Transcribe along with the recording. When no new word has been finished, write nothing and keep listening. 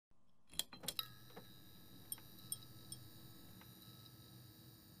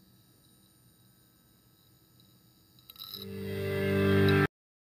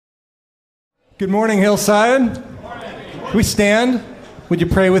Good morning, Hillside. Good morning. Can we stand? Would you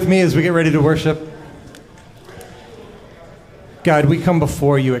pray with me as we get ready to worship? God, we come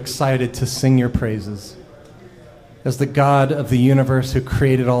before you excited to sing your praises. As the God of the universe who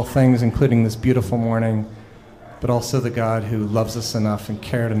created all things, including this beautiful morning, but also the God who loves us enough and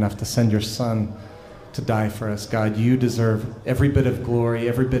cared enough to send your Son to die for us. God, you deserve every bit of glory,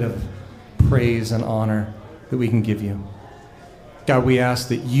 every bit of praise and honor that we can give you. God, we ask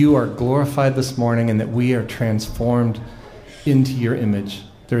that you are glorified this morning and that we are transformed into your image.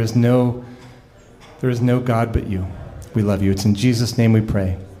 There is no God but you. We love you. It's in Jesus' name we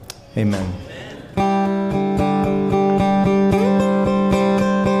pray. Amen.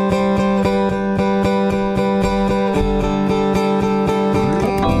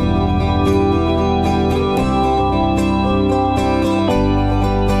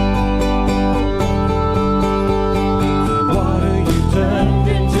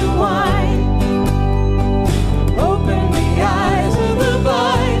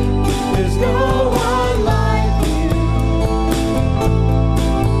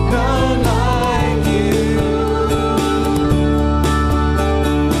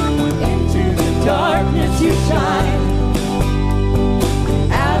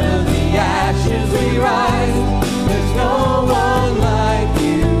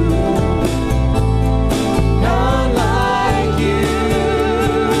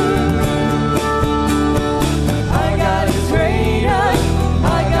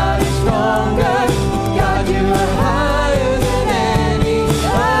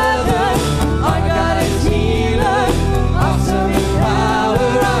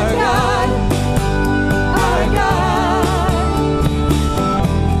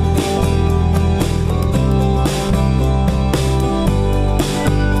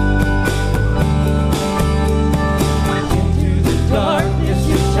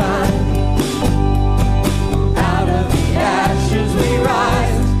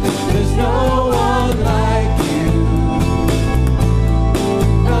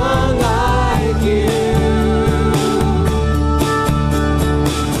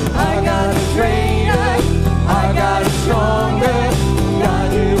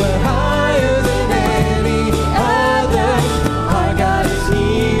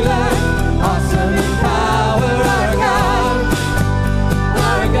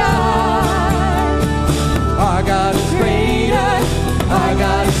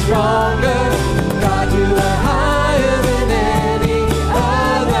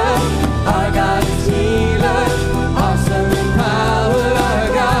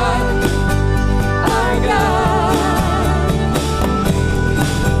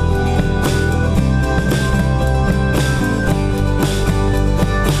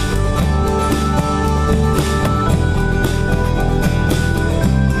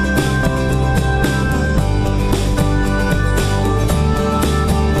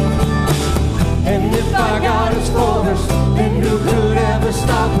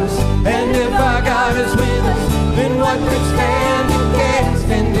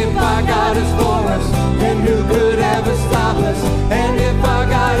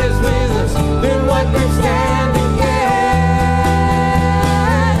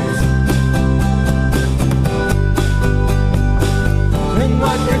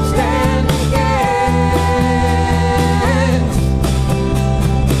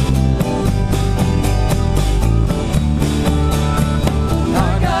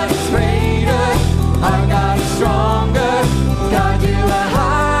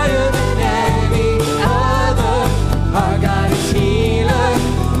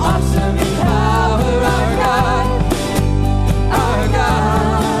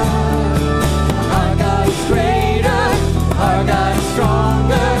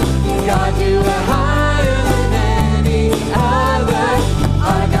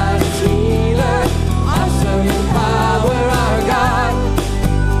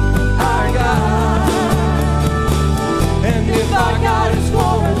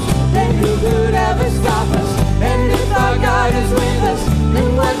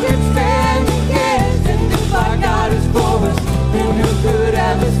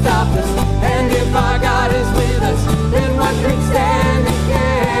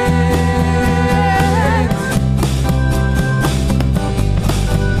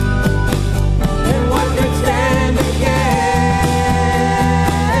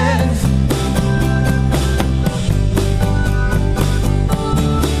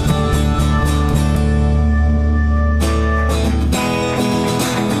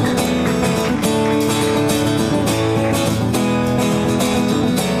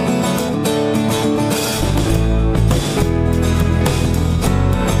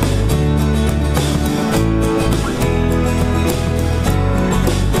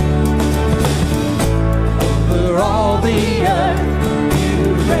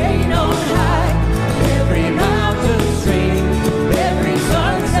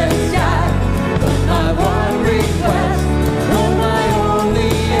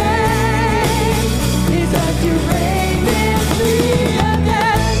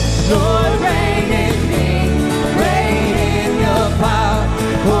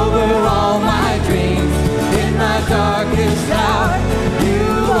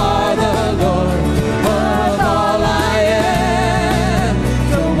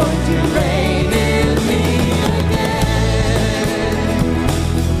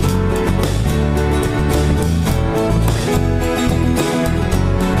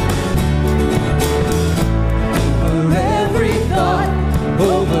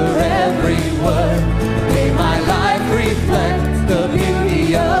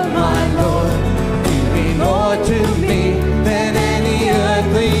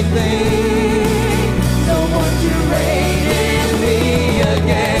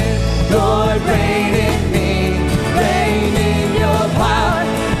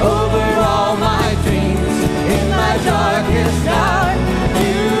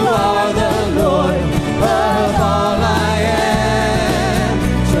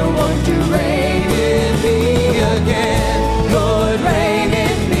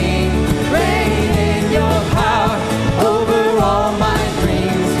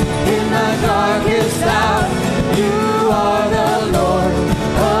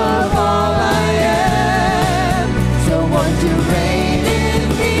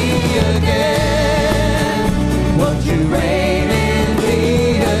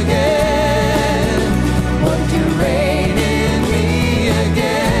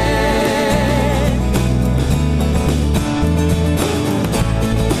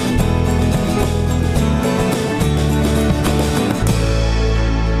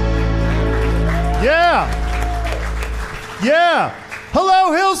 Yeah.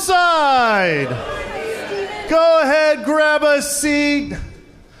 Hello, Hillside. Go ahead, grab a seat.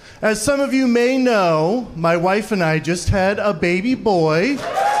 As some of you may know, my wife and I just had a baby boy.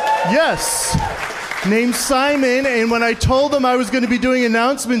 Yes. Named Simon. And when I told him I was going to be doing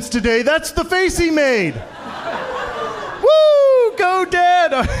announcements today, that's the face he made. Woo! Go,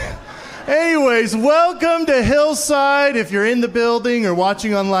 Dad. Anyways, welcome to Hillside. If you're in the building or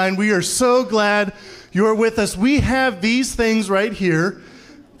watching online, we are so glad you're with us. We have these things right here.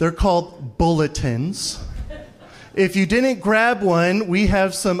 They're called bulletins. If you didn't grab one, we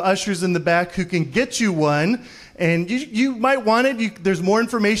have some ushers in the back who can get you one. And you might want it. There's more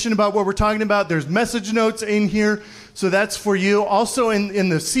information about what we're talking about. There's message notes in here. So that's for you. Also in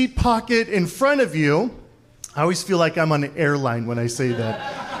the seat pocket in front of you, I always feel like I'm on an airline when I say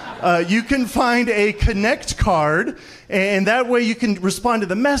that. You can find a Connect card, and that way you can respond to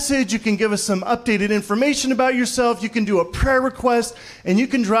the message, you can give us some updated information about yourself, you can do a prayer request, and you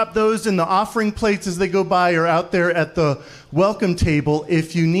can drop those in the offering plates as they go by or out there at the welcome table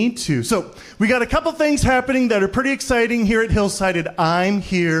if you need to. So we got a couple things happening that are pretty exciting here at Hillside, and I'm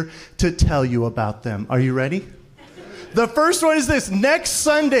here to tell you about them. Are you ready? The first one is this. Next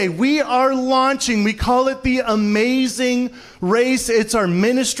Sunday, we are launching, we call it the Amazing Race. It's our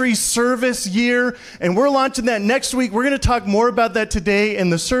ministry service year, and we're launching that next week. We're going to talk more about that today in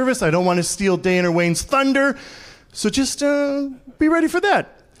the service. I don't want to steal Dane or Wayne's thunder, so just be ready for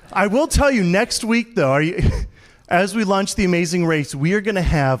that. I will tell you next week, though, as we launch the Amazing Race, we are going to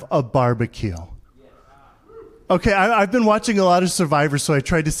have a barbecue. Okay, I've been watching a lot of Survivor, so I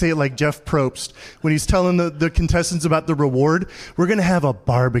tried to say it like Jeff Probst when he's telling the contestants about the reward. We're going to have a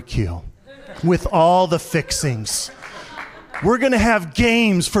barbecue with all the fixings. We're going to have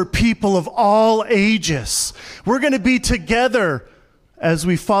games for people of all ages. We're going to be together as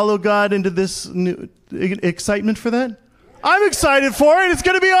we follow God into this new excitement for that. I'm excited for it. It's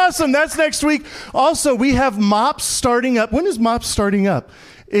going to be awesome. That's next week. Also, we have MOPS starting up. When is MOPS starting up?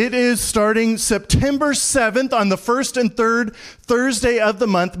 It is starting September 7th on the first and third Thursday of the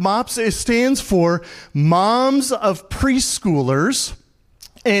month. MOPS stands for Moms of Preschoolers.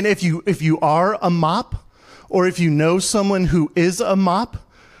 And if you are a MOP, or if you know someone who is a MOP,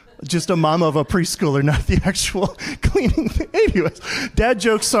 just a mom of a preschooler, not the actual cleaning thing. Anyways, dad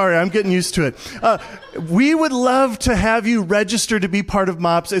joke, sorry, I'm getting used to it. We would love to have you register to be part of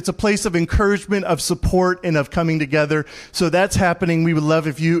MOPS. It's a place of encouragement, of support, and of coming together. So that's happening. We would love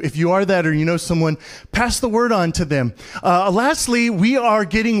if you are that or you know someone, pass the word on to them. Lastly, we are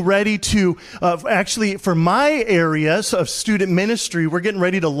getting ready to, actually for my area of student ministry, we're getting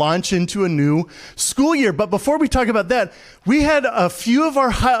ready to launch into a new school year. But before we talk about that, we had a few of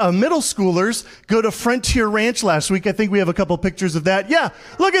our middle schoolers go to Frontier Ranch last week. I think we have a couple pictures of that. Yeah,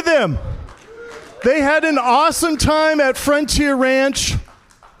 look at them. They had an awesome time at Frontier Ranch.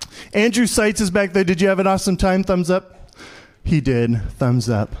 Andrew Seitz is back there. Did you have an awesome time? Thumbs up. He did. Thumbs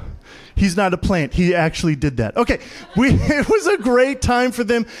up. He's not a plant. He actually did that. Okay. It was a great time for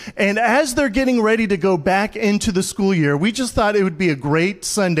them. And as they're getting ready to go back into the school year, we just thought it would be a great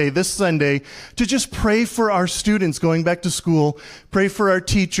Sunday, this Sunday, to just pray for our students going back to school, pray for our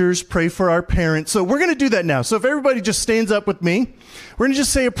teachers, pray for our parents. So we're going to do that now. So if everybody just stands up with me, we're going to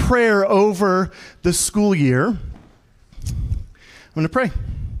just say a prayer over the school year. I'm going to pray.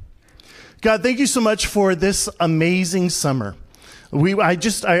 God, thank you so much for this amazing summer.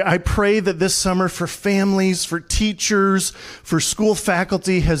 I pray that this summer for families, for teachers, for school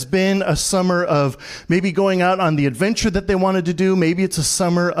faculty has been a summer of maybe going out on the adventure that they wanted to do. Maybe it's a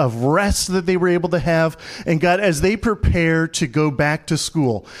summer of rest that they were able to have. And God, as they prepare to go back to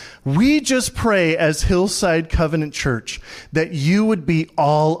school, we just pray as Hillside Covenant Church that you would be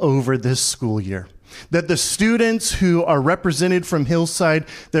all over this school year. That the students who are represented from Hillside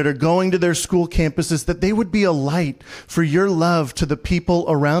that are going to their school campuses, that they would be a light for your love to the people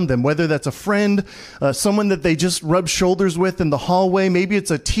around them, whether that's a friend, someone that they just rub shoulders with in the hallway, maybe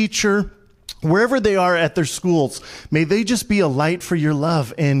it's a teacher. Wherever they are at their schools, may they just be a light for your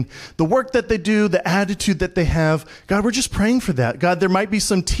love and the work that they do, the attitude that they have. God, we're just praying for that. God, there might be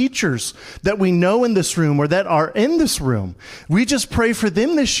some teachers that we know in this room or that are in this room. We just pray for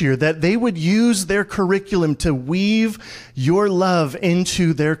them this year that they would use their curriculum to weave your love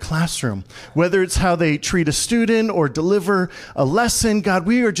into their classroom. Whether it's how they treat a student or deliver a lesson, God,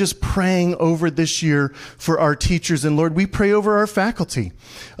 we are just praying over this year for our teachers. And Lord, we pray over our faculty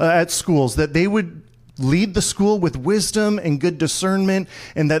at schools that they would lead the school with wisdom and good discernment,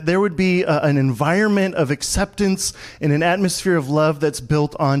 and that there would be an environment of acceptance and an atmosphere of love that's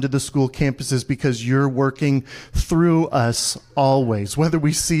built onto the school campuses, because you're working through us always. Whether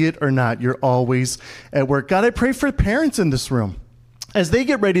we see it or not, you're always at work. God, I pray for parents in this room as they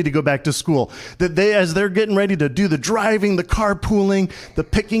get ready to go back to school, that as they're getting ready to do the driving, the carpooling, the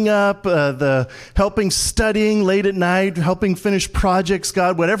picking up, the helping studying late at night, helping finish projects,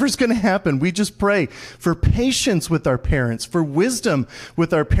 God, whatever's going to happen, we just pray for patience with our parents, for wisdom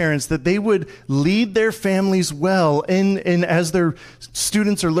with our parents, that they would lead their families well. And as their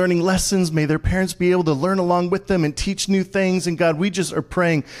students are learning lessons, may their parents be able to learn along with them and teach new things. And God, we just are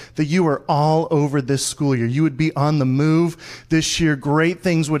praying that you are all over this school year. You would be on the move this year. Great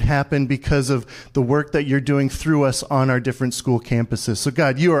things would happen because of the work that you're doing through us on our different school campuses. So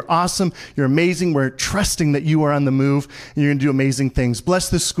God, you are awesome. You're amazing. We're trusting that you are on the move and you're going to do amazing things. Bless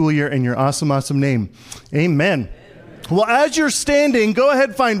this school year in your awesome, awesome name. Amen. Well, as you're standing, go ahead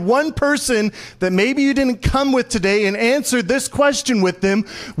and find one person that maybe you didn't come with today and answer this question with them.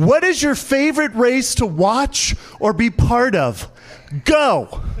 What is your favorite race to watch or be part of?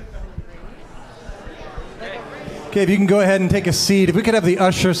 Go. Okay, if you can go ahead and take a seat. If we could have the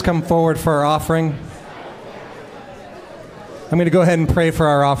ushers come forward for our offering. I'm going to go ahead and pray for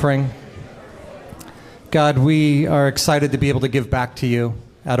our offering. God, we are excited to be able to give back to you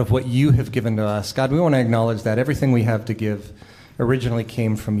out of what you have given to us. God, we want to acknowledge that everything we have to give originally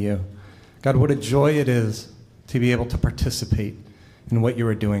came from you. God, what a joy it is to be able to participate in what you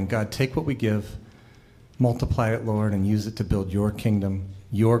are doing. God, take what we give, multiply it, Lord, and use it to build your kingdom,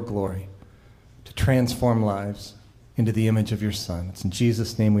 your glory, to transform lives into the image of your Son. It's in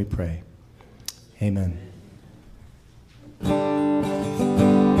Jesus' name we pray. Amen.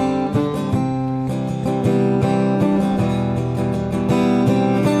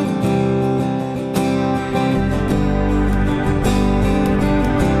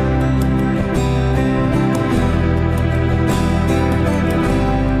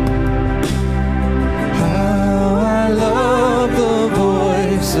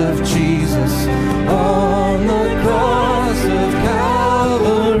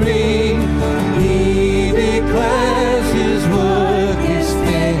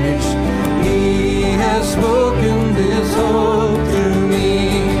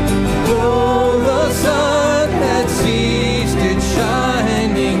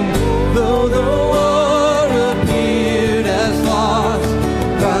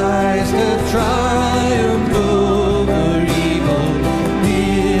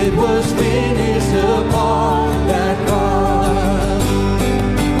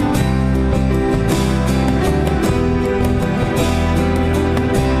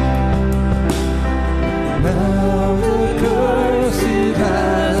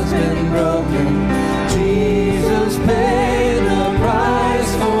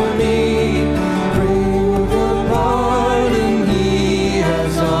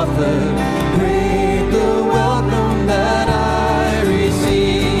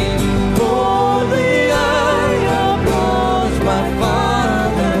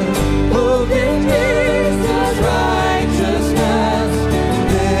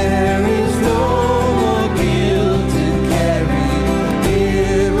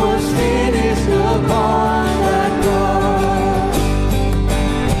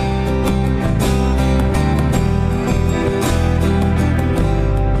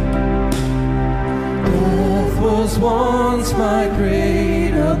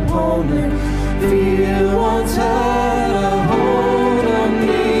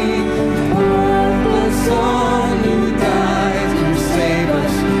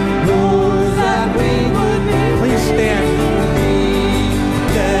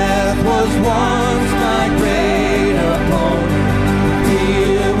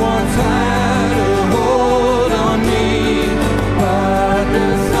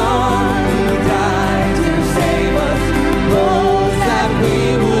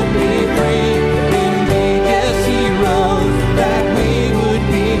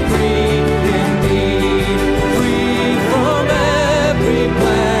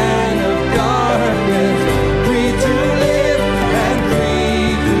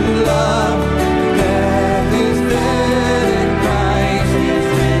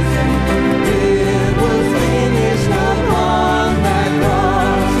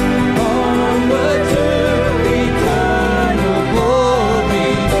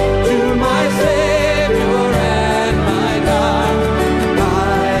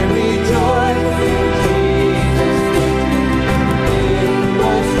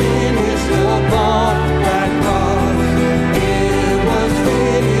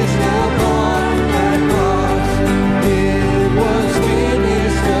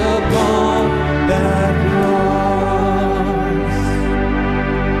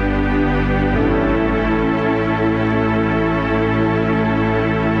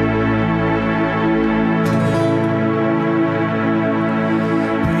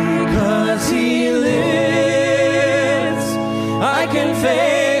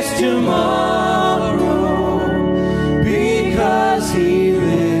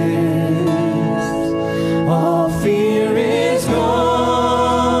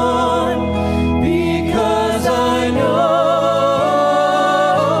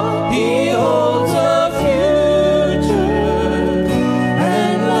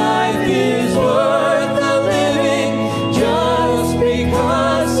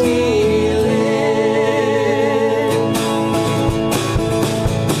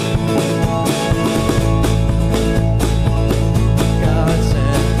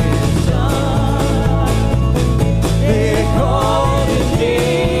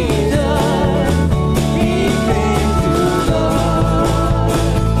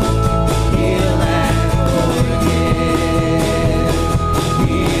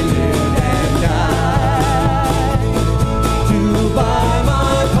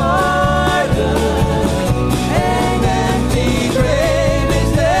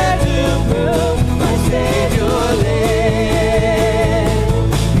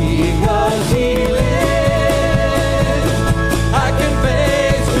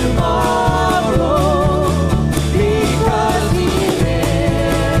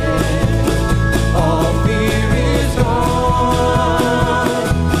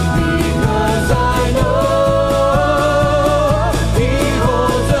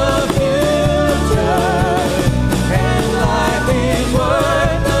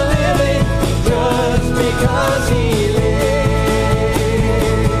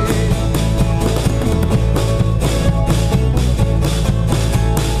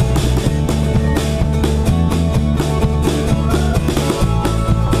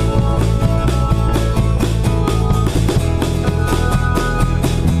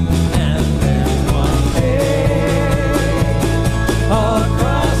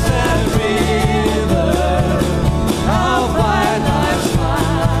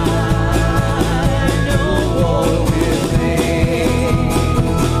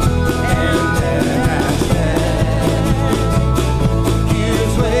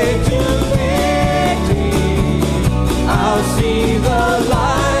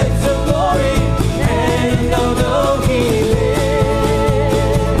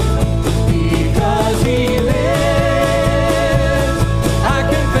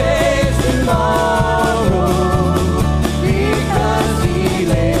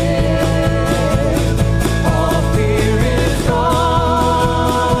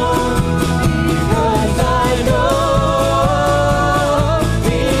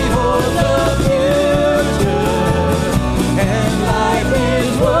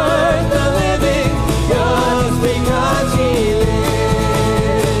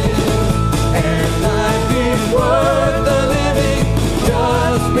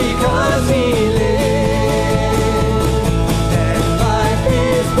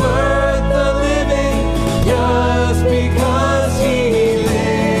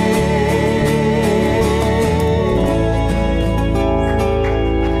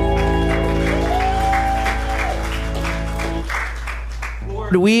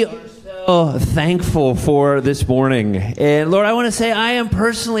 we are so thankful for this morning. And Lord, I want to say I am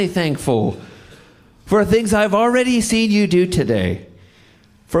personally thankful for things I've already seen you do today,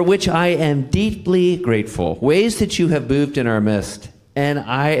 for which I am deeply grateful. Ways that you have moved in our midst, and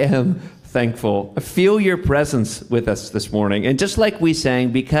I am thankful. I feel your presence with us this morning. And just like we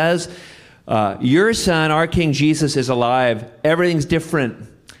sang, because your Son, our King Jesus, is alive, everything's different.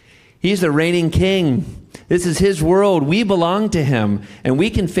 He's the reigning King. This is his world. We belong to him, and we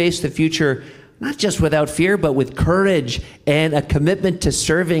can face the future not just without fear, but with courage and a commitment to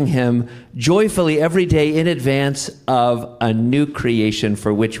serving him joyfully every day in advance of a new creation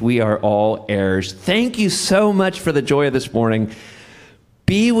for which we are all heirs. Thank you so much for the joy of this morning.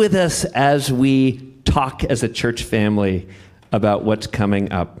 Be with us as we talk as a church family about what's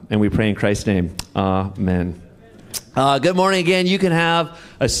coming up. And we pray in Christ's name. Amen. Good morning again. You can have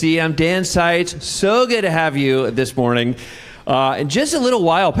a seat. I'm Dan Seitz. So good to have you this morning. In just a little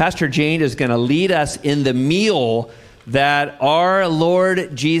while, Pastor Jane is going to lead us in the meal that our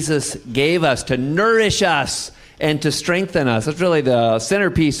Lord Jesus gave us to nourish us and to strengthen us. That's really the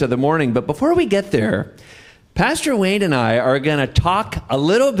centerpiece of the morning. But before we get there, Pastor Wayne and I are going to talk a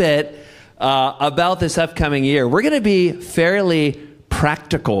little bit about this upcoming year. We're going to be fairly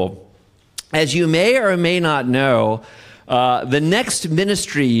practical. As you may or may not know, the next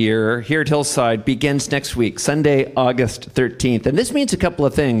ministry year here at Hillside begins next week, Sunday, August 13th. And this means a couple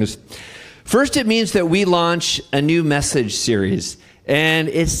of things. First, it means that we launch a new message series. And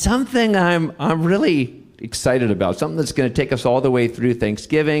it's something I'm really excited about, something that's going to take us all the way through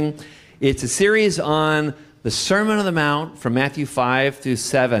Thanksgiving. It's a series on the Sermon on the Mount from Matthew 5 through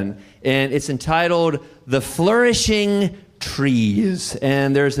 7. And it's entitled The Flourishing Trees.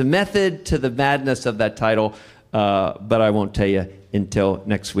 And there's a method to the madness of that title. But I won't tell you until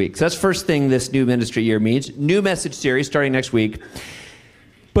next week. So that's the first thing this new ministry year means. New message series starting next week.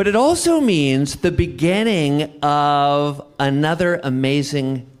 But it also means the beginning of another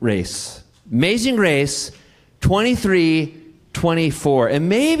amazing race. Amazing Race 23-24. And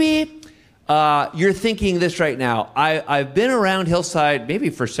maybe you're thinking this right now. I've been around Hillside maybe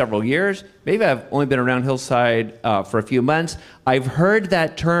for several years. Maybe I've only been around Hillside for a few months. I've heard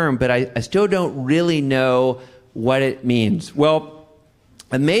that term, but I still don't really know what it means. Well,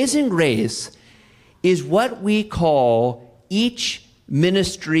 Amazing Grace is what we call each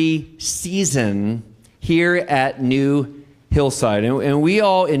ministry season here at New Hillside. And we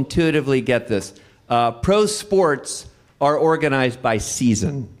all intuitively get this. Pro sports are organized by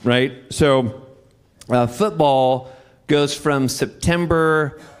season, right? So football goes from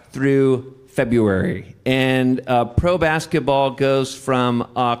September through February. And pro basketball goes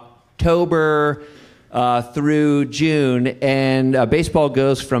from October through June, and baseball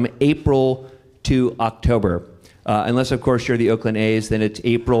goes from April to October. Unless, of course, you're the Oakland A's, then it's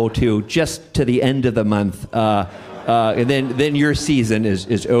April to just to the end of the month. And then your season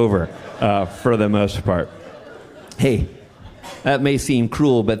is over for the most part. Hey, that may seem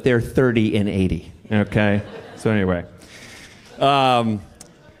cruel, but they're 30 and 80, okay? So anyway. Well,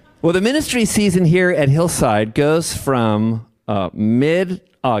 the ministry season here at Hillside goes from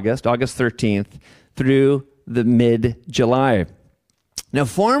mid-August, August 13th, through the mid-July. Now,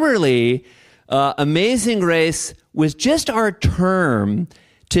 formerly, Amazing Grace was just our term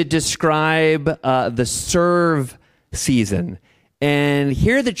to describe the serve season. And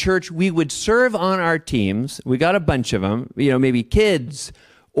here at the church, we would serve on our teams. We got a bunch of them, maybe kids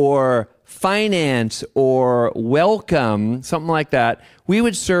or finance or welcome, something like that. We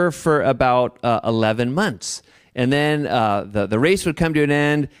would serve for about 11 months. And then the race would come to an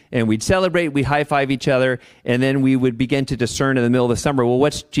end, and we'd celebrate, we'd high-five each other, and then we would begin to discern in the middle of the summer, well,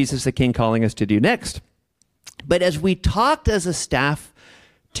 what's Jesus the King calling us to do next? But as we talked as a staff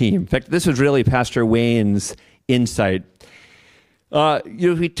team, in fact, this was really Pastor Wayne's insight.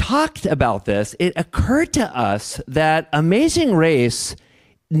 We talked about this. It occurred to us that Amazing Race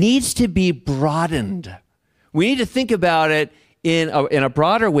needs to be broadened. We need to think about it in a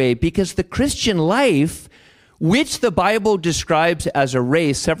broader way, because the Christian life, which the Bible describes as a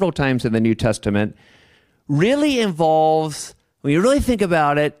race several times in the New Testament, really involves, when you really think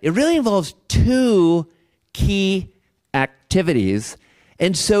about it, it really involves two key activities.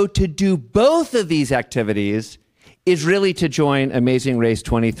 And so to do both of these activities is really to join Amazing Race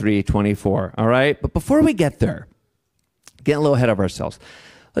 23-24, all right? But before we get there, getting a little ahead of ourselves,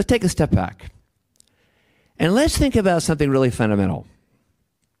 let's take a step back. And let's think about something really fundamental.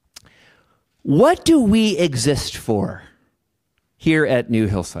 What do we exist for here at New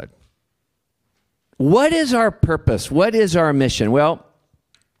Hillside? What is our purpose? What is our mission? Well,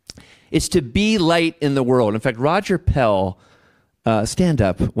 it's to be light in the world. In fact, Roger Pell stand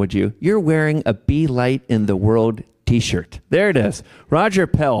up, would you? You're wearing a Be Light in the World t-shirt. There it is. Roger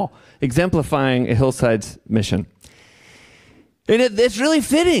Pell, exemplifying Hillside's mission. And it's really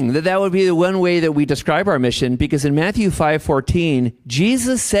fitting that that would be the one way that we describe our mission, because in Matthew 5:14,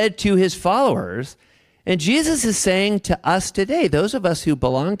 Jesus said to his followers, and Jesus is saying to us today, those of us who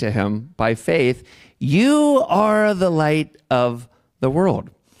belong to him by faith, you are the light of the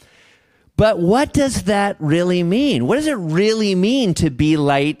world. But what does that really mean? What does it really mean to be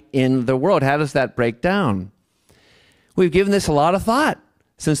light in the world? How does that break down? We've given this a lot of thought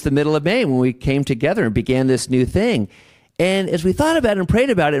since the middle of May when we came together and began this new thing. And as we thought about it and prayed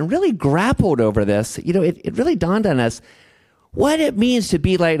about it and really grappled over this, it really dawned on us what it means to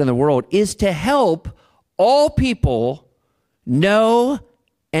be light in the world is to help all people know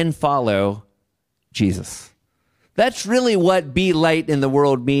and follow Jesus. That's really what be light in the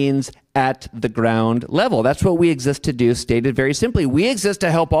world means at the ground level. That's what we exist to do, stated very simply. We exist to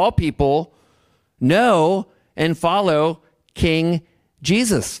help all people know and follow King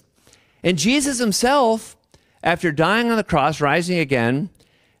Jesus. And Jesus himself, after dying on the cross, rising again,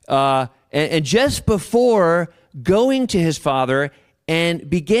 and just before going to his Father and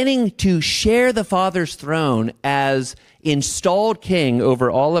beginning to share the Father's throne as installed king over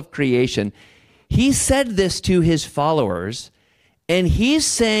all of creation, he said this to his followers, and he's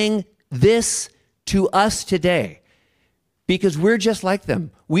saying this to us today because we're just like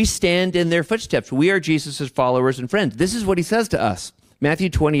them. We stand in their footsteps. We are Jesus' followers and friends. This is what he says to us. Matthew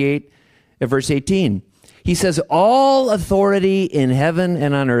 28, verse 18. He says, all authority in heaven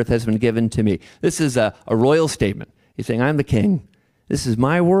and on earth has been given to me. This is a royal statement. He's saying, I'm the king. This is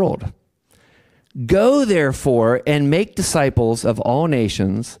my world. Go, therefore, and make disciples of all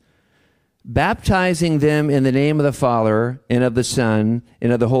nations, baptizing them in the name of the Father and of the Son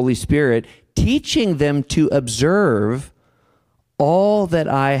and of the Holy Spirit, teaching them to observe all that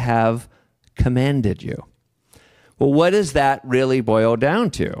I have commanded you. Well, what does that really boil down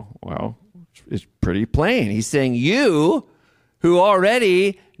to? Well, it's pretty plain. He's saying, you who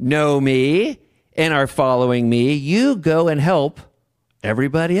already know me and are following me, you go and help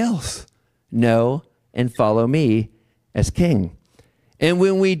everybody else know and follow me as king. And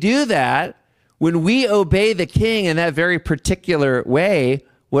when we do that, when we obey the king in that very particular way,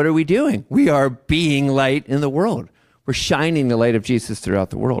 what are we doing? We are being light in the world. We're shining the light of Jesus throughout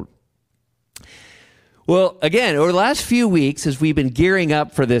the world. Well, again, over the last few weeks, as we've been gearing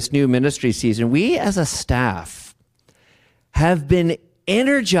up for this new ministry season, we as a staff have been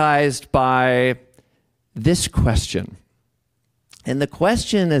energized by this question. And the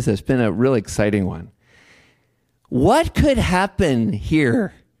question is, it's been a really exciting one. What could happen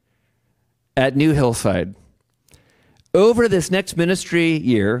here at New Hillside over this next ministry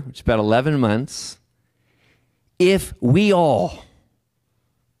year, which is about 11 months, if we all,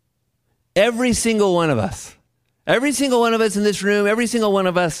 every single one of us in this room, every single one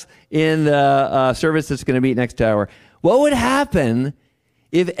of us in the service that's going to meet next hour, what would happen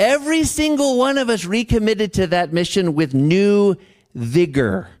if every single one of us recommitted to that mission with new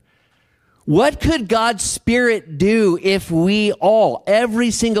vigor? What could God's Spirit do if we all,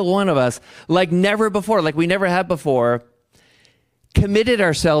 every single one of us, like never before, like we never have before, committed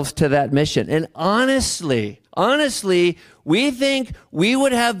ourselves to that mission? And honestly, we think we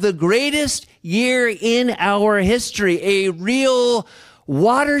would have the greatest year in our history, a real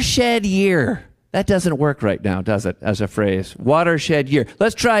watershed year. That doesn't work right now, does it, as a phrase? Watershed year.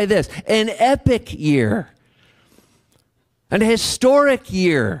 Let's try this. An epic year. An historic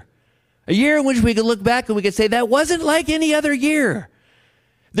year. A year in which we could look back and we could say, that wasn't like any other year.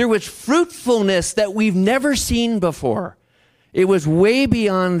 There was fruitfulness that we've never seen before. It was way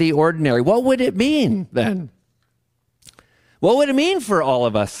beyond the ordinary. What would it mean then? What would it mean for all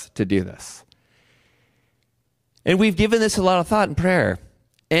of us to do this? And we've given this a lot of thought and prayer.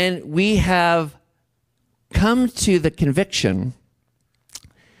 And we have come to the conviction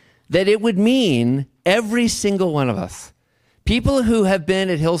that it would mean every single one of us, people who have been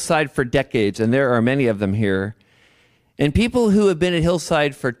at Hillside for decades, and there are many of them here, and people who have been at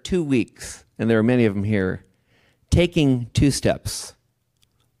Hillside for 2 weeks, and there are many of them here, taking 2 steps.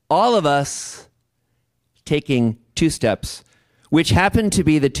 All of us taking 2 steps, which happen to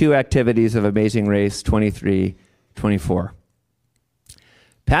be the 2 activities of Amazing Race 23-24.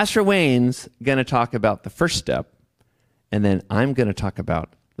 Pastor Wayne's going to talk about the first step, and then I'm going to talk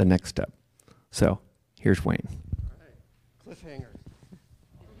about the next step. So here's Wayne. All right. Cliffhanger.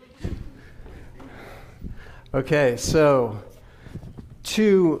 Okay, so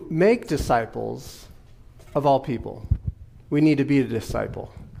to make disciples of all people, we need to be a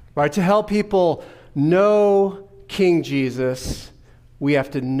disciple, right? To help people know King Jesus we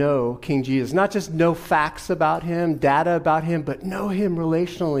have to know King Jesus. Not just know facts about him, data about him, but know him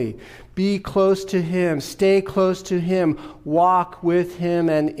relationally. Be close to him. Stay close to him. Walk with him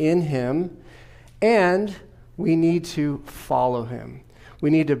and in him. And we need to follow him. We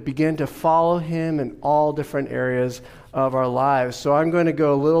need to begin to follow him in all different areas of our lives. So I'm going to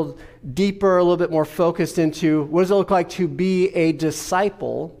go a little deeper, a little bit more focused into what does it look like to be a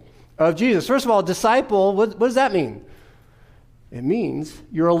disciple of Jesus. First of all, disciple, what does that mean? It means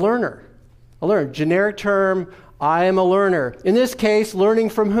you're a learner. A learner. Generic term, I am a learner. In this case, learning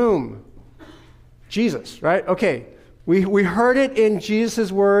from whom? Jesus, right? Okay. We heard it in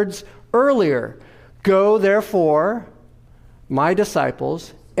Jesus' words earlier. Go, therefore, my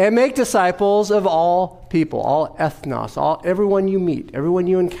disciples, and make disciples of all people, all ethnos, everyone you meet, everyone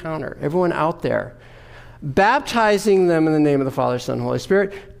you encounter, everyone out there, baptizing them in the name of the Father, Son, and Holy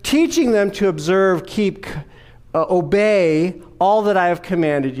Spirit, teaching them to observe, keep, obey all that I have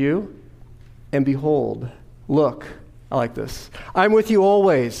commanded you, and behold, look, I like this, I'm with you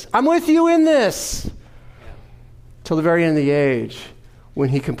always. I'm with you in this till the very end of the age when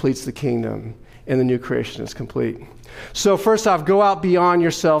he completes the kingdom and the new creation is complete. So first off, go out beyond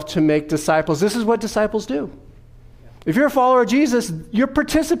yourself to make disciples. This is what disciples do. If you're a follower of Jesus, you're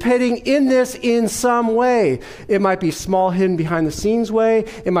participating in this in some way. It might be small, hidden behind the scenes way.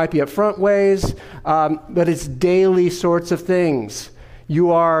 It might be up front ways. But it's daily sorts of things.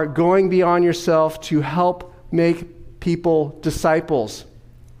 You are going beyond yourself to help make people disciples.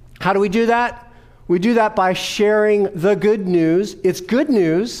 How do we do that? We do that by sharing the good news. It's good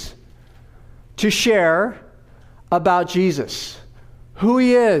news to share about Jesus, who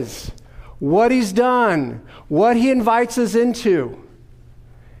he is, what he's done, what he invites us into.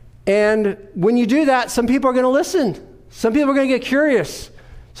 And when you do that, some people are going to listen. Some people are going to get curious.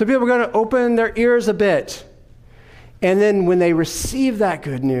 Some people are going to open their ears a bit. And then when they receive that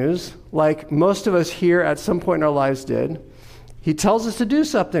good news, like most of us here at some point in our lives did, he tells us to do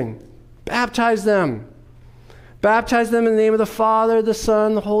something. Baptize them. Baptize them in the name of the Father, the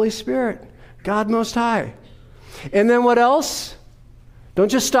Son, the Holy Spirit, God Most High. And then what else? Don't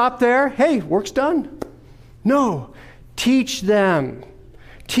just stop there. Hey, work's done. No. Teach them.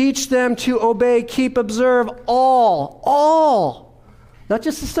 Teach them to obey, keep, observe all. Not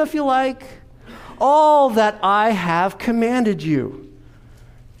just the stuff you like. All that I have commanded you.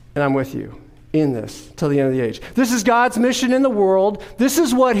 And I'm with you in this till the end of the age. This is God's mission in the world. This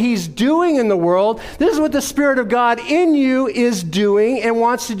is what he's doing in the world. This is what the Spirit of God in you is doing and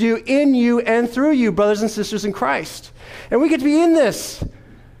wants to do in you and through you, brothers and sisters in Christ. And we get to be in this.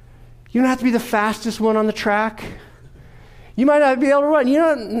 You don't have to be the fastest one on the track. You might not be able to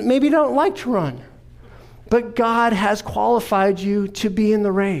run. Maybe you don't like to run. But God has qualified you to be in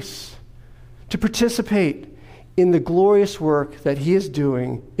the race, to participate in the glorious work that he is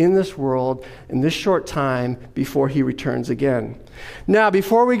doing in this world in this short time before he returns again. Now,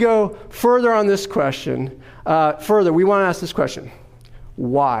 before we go further on this question, we want to ask this question.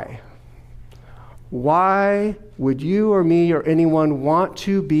 Why? Why would you or me or anyone want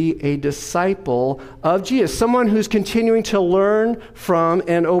to be a disciple of Jesus? Someone who's continuing to learn from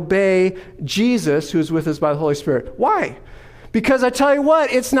and obey Jesus, who's with us by the Holy Spirit. Why? Because I tell you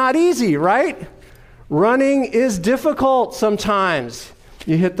what, it's not easy, right? Running is difficult sometimes.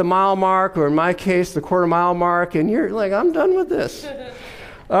 You hit the mile mark, or in my case, the quarter mile mark, and you're like, I'm done with this.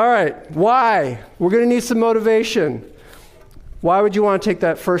 All right, why? We're going to need some motivation. Why would you want to take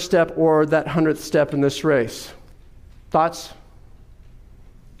that first step or that 100th step in this race? Thoughts?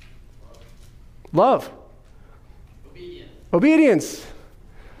 Love. Obedience.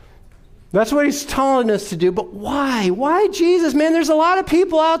 That's what he's telling us to do. But why? Why Jesus? Man, there's a lot of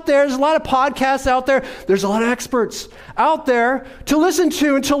people out there. There's a lot of podcasts out there. There's a lot of experts out there to listen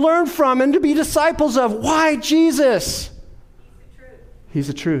to and to learn from and to be disciples of. Why Jesus? He's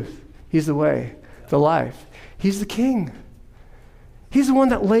the truth. He's the way, the life. He's the King. He's the one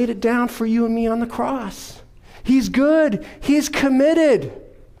that laid it down for you and me on the cross. He's good. He's committed.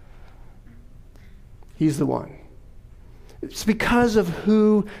 He's the one. It's because of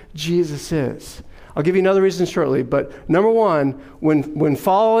who Jesus is. I'll give you another reason shortly, but number one, when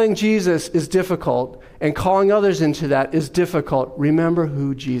following Jesus is difficult and calling others into that is difficult, remember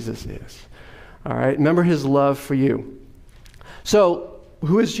who Jesus is. All right? Remember his love for you. So,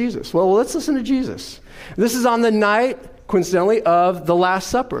 who is Jesus? Well, let's listen to Jesus. This is on the night, coincidentally, of the Last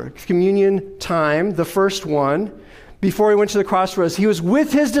Supper, communion time, the first one. Before he went to the cross for us, he was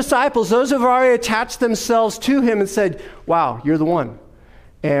with his disciples, those who have already attached themselves to him and said, wow, you're the one.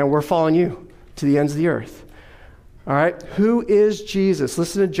 And we're following you to the ends of the earth. All right, who is Jesus?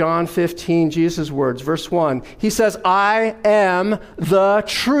 Listen to John 15, Jesus' words, verse 1. He says, I am the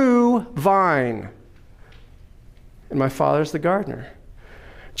true vine, and my Father's the gardener.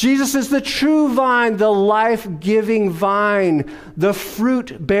 Jesus is the true vine, the life-giving vine, the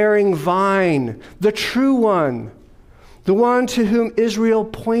fruit-bearing vine, the true one, the one to whom Israel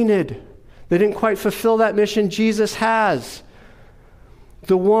pointed. They didn't quite fulfill that mission. Jesus has.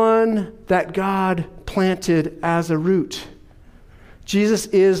 The one that God planted as a root. Jesus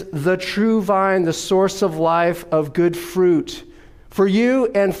is the true vine, the source of life, of good fruit for you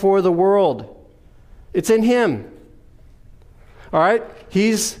and for the world. It's in him. All right?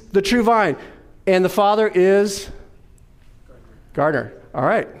 He's the true vine. And the Father is gardener. All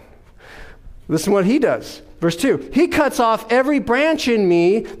right. Listen to what he does. Verse 2. He cuts off every branch in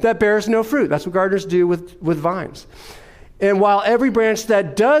me that bears no fruit. That's what gardeners do with vines. And while every branch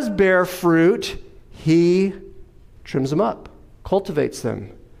that does bear fruit, he trims them up, cultivates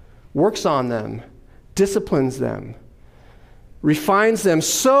them, works on them, disciplines them, refines them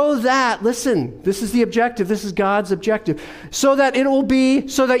so that, listen, this is the objective, this is God's objective, so that you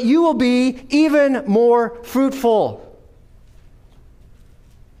will be even more fruitful.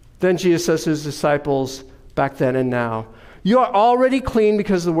 Then Jesus says to his disciples back then and now, you are already clean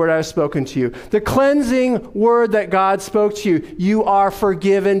because of the word I have spoken to you. The cleansing word that God spoke to you, you are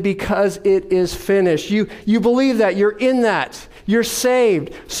forgiven because it is finished. You believe that, you're in that, you're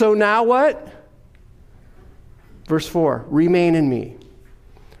saved. So now what? Verse 4, remain in me.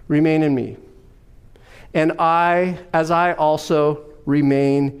 Remain in me. And as I also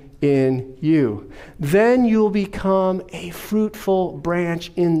remain in you. Then you'll become a fruitful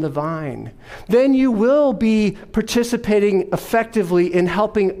branch in the vine. Then you will be participating effectively in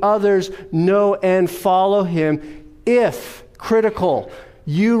helping others know and follow him if, critical,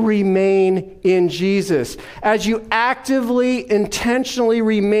 you remain in Jesus. As you actively, intentionally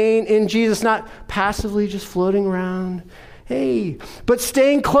remain in Jesus, not passively just floating around, but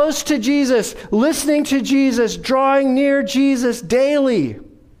staying close to Jesus, listening to Jesus, drawing near Jesus daily,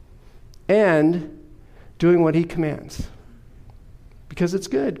 and doing what he commands. Because it's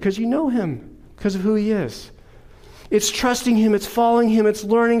good, because you know him, because of who he is. It's trusting him, it's following him, it's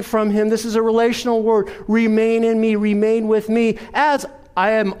learning from him. This is a relational word. Remain in me, remain with me, as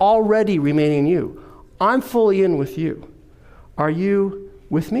I am already remaining in you. I'm fully in with you. Are you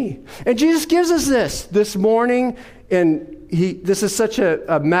with me? And Jesus gives us this morning, and this is such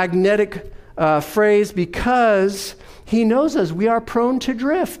a magnetic phrase because he knows us. We are prone to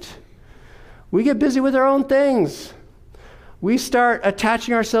drift. We get busy with our own things. We start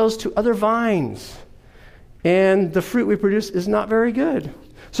attaching ourselves to other vines, and the fruit we produce is not very good.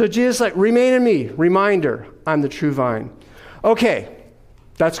 So Jesus is like, remain in me. Reminder, I'm the true vine. Okay,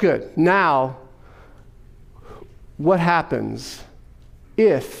 that's good. Now, what happens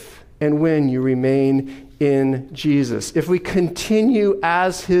if and when you remain in Jesus? If we continue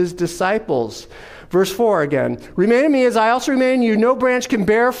as his disciples. Verse 4 again. Remain in me as I also remain in you. No branch can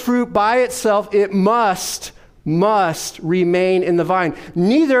bear fruit by itself. It must remain in the vine.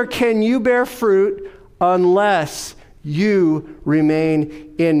 Neither can you bear fruit unless you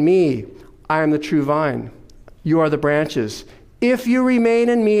remain in me. I am the true vine. You are the branches. If you remain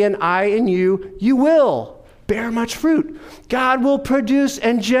in me and I in you, you will bear much fruit. God will produce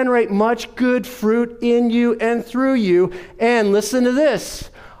and generate much good fruit in you and through you. And listen to this.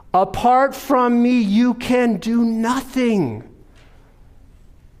 Apart from me, you can do nothing.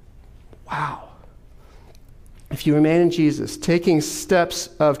 Wow. If you remain in Jesus, taking steps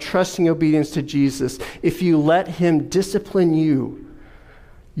of trusting obedience to Jesus, if you let him discipline you,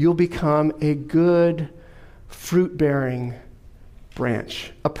 you'll become a good fruit-bearing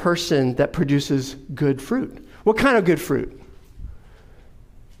branch, a person that produces good fruit. What kind of good fruit?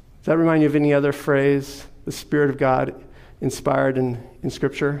 Does that remind you of any other phrase the Spirit of God inspired in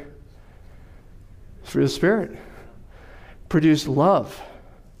Scripture? Fruit of the Spirit. Produce love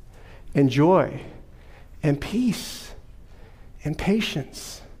and joy and peace and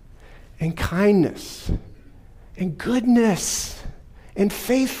patience and kindness and goodness and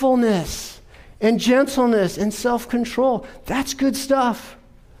faithfulness and gentleness and self-control. That's good stuff.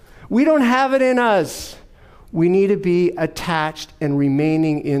 We don't have it in us. We need to be attached and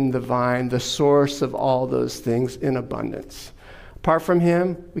remaining in the vine, the source of all those things in abundance. Apart from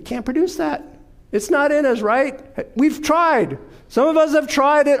him, we can't produce that. It's not in us, right? We've tried. Some of us have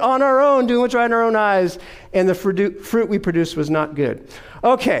tried it on our own, doing what's right in our own eyes, and the fruit we produced was not good.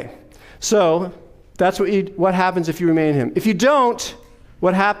 Okay, so that's what happens if you remain in him. If you don't,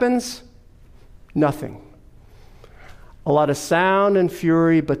 what happens? Nothing. A lot of sound and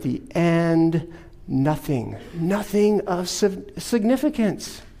fury, but the end, nothing of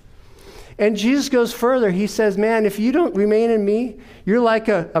significance. And Jesus goes further. He says, man, if you don't remain in me, you're like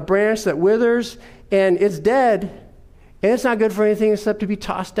a branch that withers and it's dead, and it's not good for anything except to be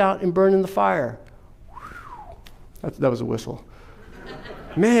tossed out and burned in the fire. That was a whistle.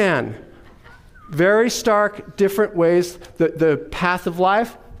 Man, very stark, different ways. The path of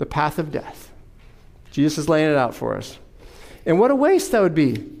life, the path of death. Jesus is laying it out for us. And what a waste that would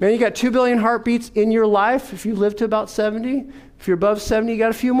be. Man, you got 2 billion heartbeats in your life. If you live to about 70, if you're above 70, you got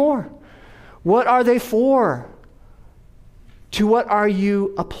a few more. What are they for? To what are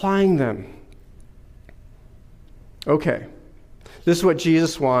you applying them? Okay. This is what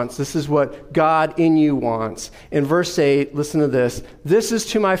Jesus wants. This is what God in you wants. In verse 8, listen to this. This is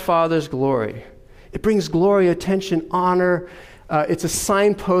to my Father's glory. It brings glory, attention, honor. It's a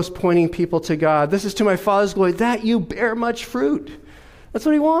signpost pointing people to God. This is to my Father's glory, that you bear much fruit. That's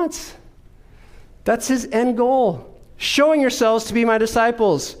what he wants. That's his end goal. Showing yourselves to be my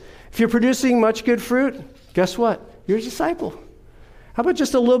disciples. If you're producing much good fruit, guess what? You're a disciple. How about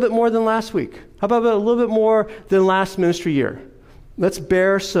just a little bit more than last week? How about a little bit more than last ministry year? Let's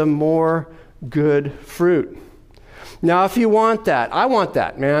bear some more good fruit. Now, if you want that, I want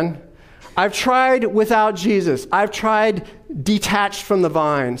that, man. I've tried without Jesus. I've tried detached from the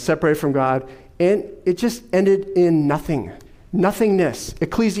vine, separated from God, and it just ended in nothing. Nothingness.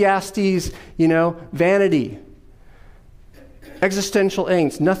 Ecclesiastes, vanity. Existential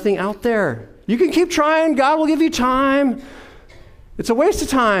angst. Nothing out there. You can keep trying. God will give you time. It's a waste of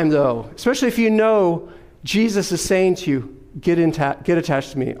time, though, especially if you know Jesus is saying to you, get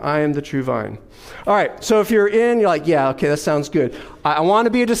attached to me. I am the true vine. All right, so if you're like, yeah, okay, that sounds good. I want to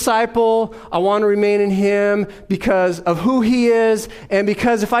be a disciple. I want to remain in him because of who he is. And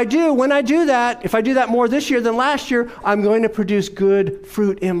because if I do that more this year than last year, I'm going to produce good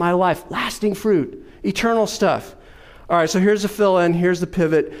fruit in my life, lasting fruit, eternal stuff. All right, so here's the fill-in, here's the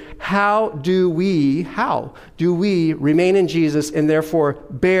pivot. How do we remain in Jesus and therefore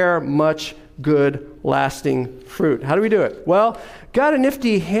bear much good, lasting fruit? How do we do it? Well, got a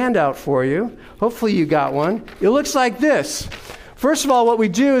nifty handout for you. Hopefully you got one. It looks like this. First of all, what we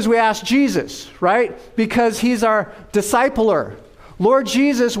do is we ask Jesus, right? Because he's our discipler. Lord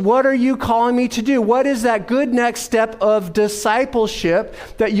Jesus, what are you calling me to do? What is that good next step of discipleship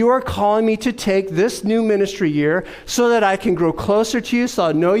that you are calling me to take this new ministry year so that I can grow closer to you, so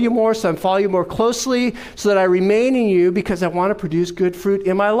I know you more, so I follow you more closely, so that I remain in you because I want to produce good fruit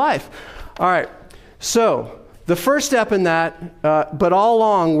in my life? All right, so the first step in that, but all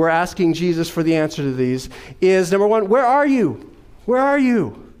along we're asking Jesus for the answer to these, is number one, where are you? Where are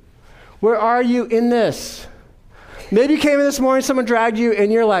you? Where are you in this? Maybe you came in this morning, someone dragged you, and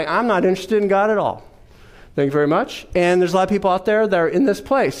you're like, I'm not interested in God at all. Thank you very much. And there's a lot of people out there that are in this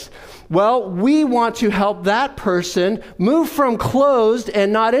place. Well, we want to help that person move from closed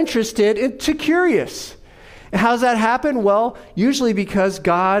and not interested to curious. And how does that happen? Well, usually because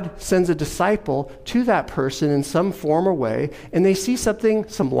God sends a disciple to that person in some form or way, and they see something,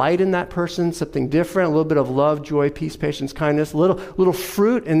 some light in that person, something different, a little bit of love, joy, peace, patience, kindness, a little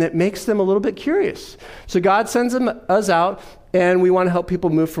fruit, and it makes them a little bit curious. So God sends us out, and we want to help people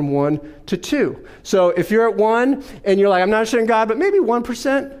move from 1 to 2. So if you're at 1 and you're like, I'm not interested in God, but maybe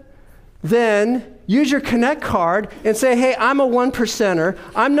 1%, then use your Connect card and say, hey, I'm a 1%er.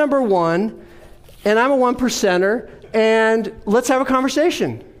 I'm number 1. And I'm a 1%er, and let's have a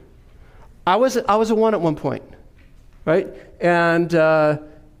conversation. I was a 1 at one point, right? And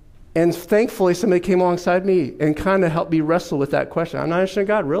thankfully somebody came alongside me and kind of helped me wrestle with that question. I'm not interested in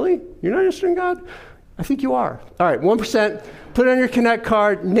God. Really? You're not interested in God? I think you are. All right, 1%. Put it on your Connect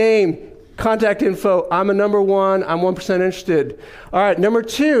card. Name, contact info. I'm a number 1. I'm 1% interested. All right, number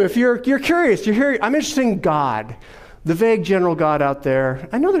 2. If you're curious, you're here. I'm interested in God, the vague general God out there.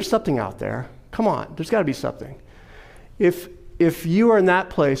 I know there's something out there. Come on, there's got to be something. If you are in that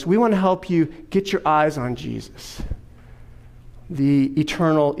place, we want to help you get your eyes on Jesus, the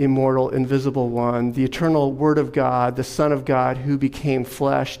eternal, immortal, invisible one, the eternal Word of God, the Son of God who became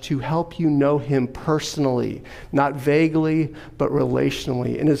flesh to help you know him personally, not vaguely, but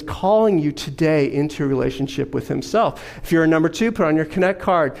relationally, and is calling you today into a relationship with himself. If you're a number 2, put on your Connect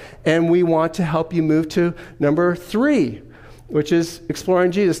card, and we want to help you move to number 3. Which is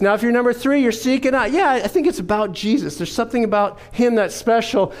exploring Jesus. Now, if you're number 3, you're seeking out, yeah, I think it's about Jesus. There's something about him that's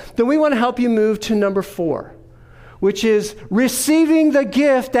special. Then we want to help you move to number 4, which is receiving the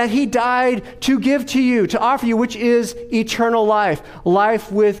gift that he died to give to you, to offer you, which is eternal life,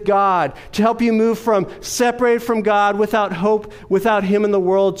 life with God, to help you move from separated from God, without hope, without him in the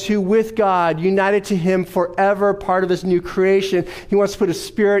world, to with God, united to him forever, part of his new creation. He wants to put a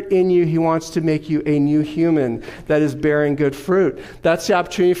spirit in you. He wants to make you a new human that is bearing good fruit. That's the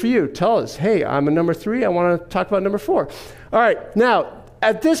opportunity for you. Tell us, hey, I'm a number 3. I want to talk about number 4. All right, now,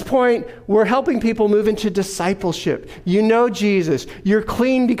 at this point, we're helping people move into discipleship. You know Jesus. You're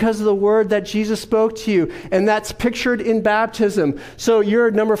clean because of the word that Jesus spoke to you, and that's pictured in baptism. So you're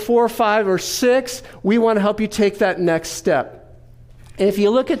number 4, 5, or 6. We want to help you take that next step. And if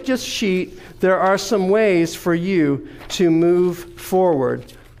you look at this sheet, there are some ways for you to move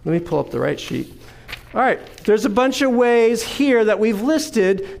forward. Let me pull up the right sheet. All right, there's a bunch of ways here that we've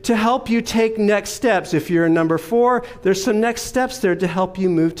listed to help you take next steps. If you're in number 4, there's some next steps there to help you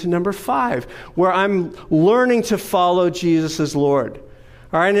move to number 5, where I'm learning to follow Jesus as Lord.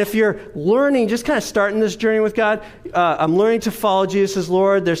 All right, and if you're learning, just kind of starting this journey with God, I'm learning to follow Jesus as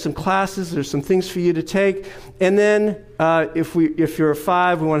Lord. There's some classes, there's some things for you to take. And then if you're a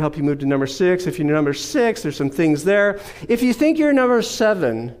 5, we want to help you move to number 6. If you're number 6, there's some things there. If you think you're number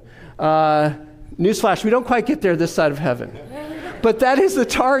 7, newsflash, we don't quite get there this side of heaven. But that is the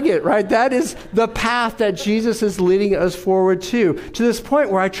target, right? That is the path that Jesus is leading us forward to this point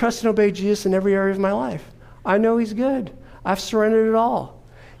where I trust and obey Jesus in every area of my life. I know he's good. I've surrendered it all.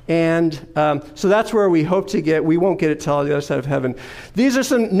 And so that's where we hope to get. We won't get it till the other side of heaven. These are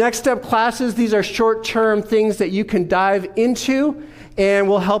some next step classes. These are short-term things that you can dive into, and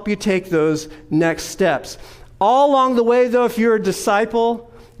will help you take those next steps. All along the way, though, if you're a disciple,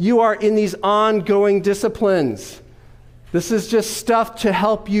 you are in these ongoing disciplines. This is just stuff to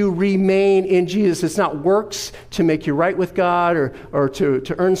help you remain in Jesus. It's not works to make you right with God or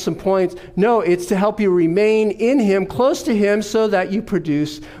to earn some points. No, it's to help you remain in him, close to him, so that you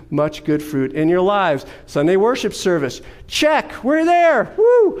produce much good fruit in your lives. Sunday worship service. Check. We're there.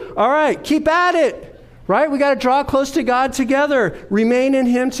 Woo. All right. Keep at it. Right? We got to draw close to God together. Remain in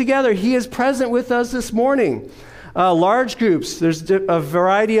him together. He is present with us this morning. Large groups, there's a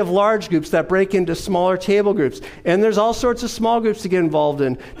variety of large groups that break into smaller table groups. And there's all sorts of small groups to get involved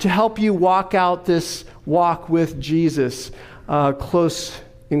in to help you walk out this walk with Jesus, close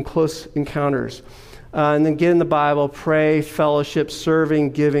encounters. And then get in the Bible, pray, fellowship,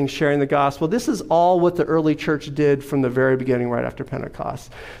 serving, giving, sharing the gospel. This is all what the early church did from the very beginning, right after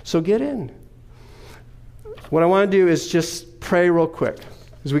Pentecost. So get in. What I want to do is just pray real quick,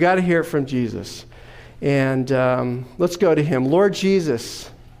 because we got to hear it from Jesus. And let's go to him. Lord Jesus,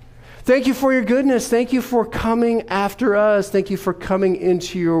 thank you for your goodness. Thank you for coming after us. Thank you for coming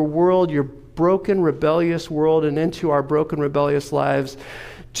into your world, your broken, rebellious world, and into our broken, rebellious lives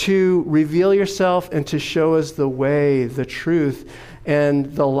to reveal yourself and to show us the way, the truth,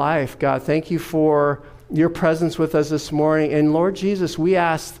 and the life. God, thank you for your presence with us this morning. And Lord Jesus, we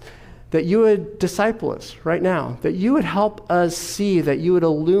ask that you would disciple us right now, that you would help us see, that you would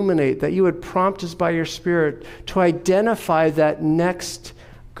illuminate, that you would prompt us by your Spirit to identify that next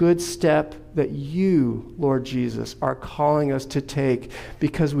good step that you, Lord Jesus, are calling us to take,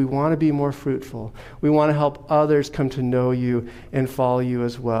 because we want to be more fruitful. We want to help others come to know you and follow you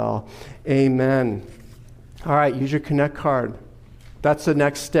as well. Amen. All right, use your Connect card. That's the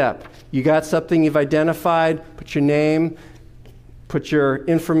next step. You got something you've identified, put your name, put your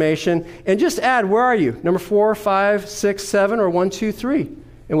information, and just add, where are you? Number 4, 5, 6, 7, or 1, 2, 3.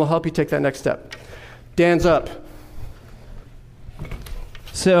 And we'll help you take that next step. Dan's up.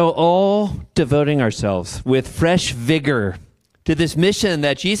 So all devoting ourselves with fresh vigor to this mission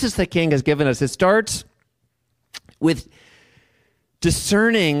that Jesus the King has given us. It starts with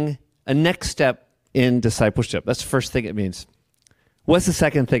discerning a next step in discipleship. That's the first thing it means. What's the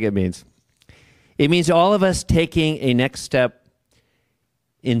second thing it means? It means all of us taking a next step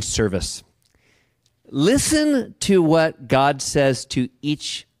in service. Listen to what God says to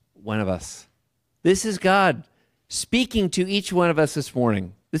each one of us. This is God speaking to each one of us this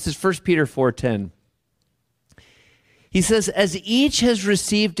morning. This is 1 Peter 4:10. He says, as each has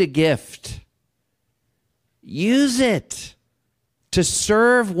received a gift, use it to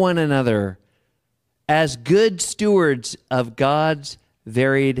serve one another as good stewards of God's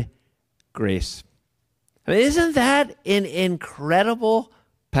varied grace. I mean, isn't that an incredible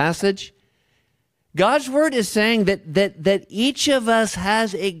passage? God's word is saying that each of us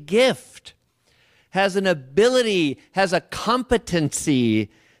has a gift, has an ability, has a competency,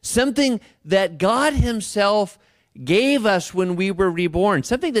 something that God himself gave us when we were reborn,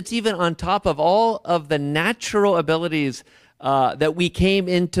 something that's even on top of all of the natural abilities that we came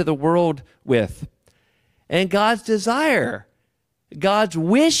into the world with. And God's desire, God's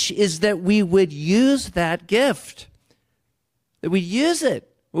wish is that we would use that gift, that we use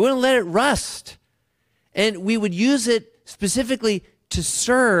it. We wouldn't let it rust. And we would use it specifically to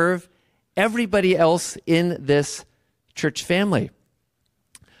serve everybody else in this church family.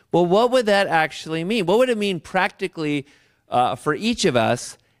 Well, what would that actually mean? What would it mean practically for each of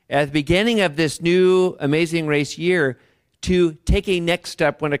us at the beginning of this new Amazing Race year to take a next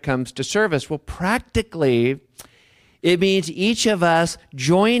step when it comes to service? Well, practically, it means each of us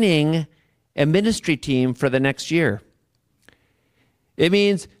joining a ministry team for the next year. It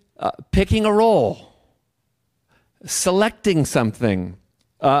means picking a role, selecting something.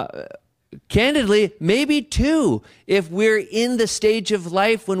 Candidly, maybe two, if we're in the stage of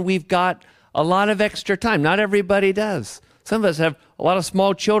life when we've got a lot of extra time. Not everybody does. Some of us have a lot of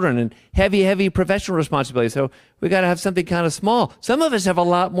small children and heavy professional responsibilities, so we got to have something kind of small. Some of us have a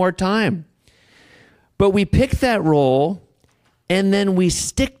lot more time. But we pick that role, and then we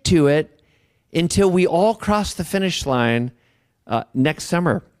stick to it until we all cross the finish line next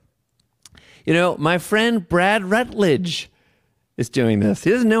summer. You know, my friend Brad Rutledge is doing this. He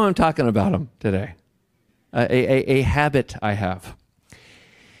doesn't know I'm talking about him today. A habit I have.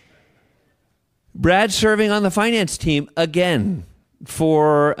 Brad's serving on the finance team again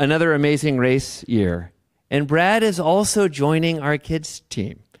for another Amazing Race year. And Brad is also joining our kids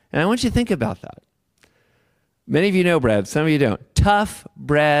team. And I want you to think about that. Many of you know Brad, some of you don't. Tough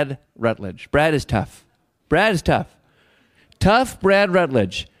Brad Rutledge. Brad is tough. Brad is tough. Tough Brad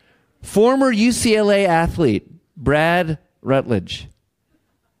Rutledge. Former UCLA athlete, Brad Rutledge,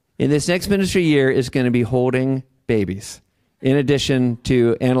 in this next ministry year is going to be holding babies, in addition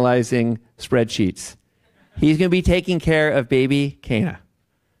to analyzing spreadsheets. He's going to be taking care of baby Cana.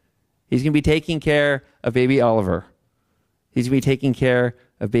 He's going to be taking care of baby Oliver. He's going to be taking care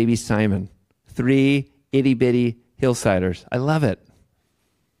of baby Simon. 3 itty-bitty Hillsiders. I love it.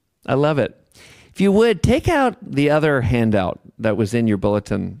 I love it. If you would, take out the other handout that was in your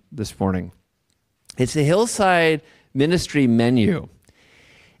bulletin this morning. It's the Hillside Ministry menu.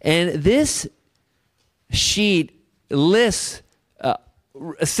 And this sheet lists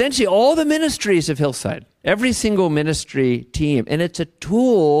essentially all the ministries of Hillside, every single ministry team. And it's a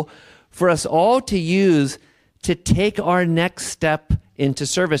tool for us all to use to take our next step into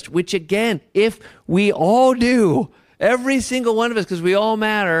service, which again, if we all do, every single one of us, because we all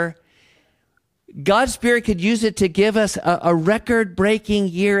matter, God's Spirit could use it to give us a record-breaking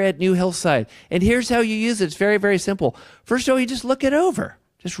year at New Hillside. And here's how you use it. It's very, very simple. First of all, you just look it over.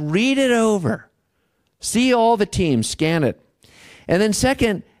 Just read it over. See all the teams, scan it. And then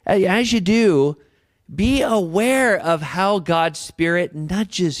second, as you do, be aware of how God's Spirit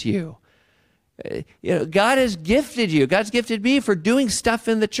nudges you. You know, God has gifted you. God's gifted me for doing stuff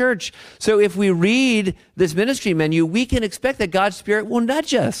in the church. So if we read this ministry menu, we can expect that God's Spirit will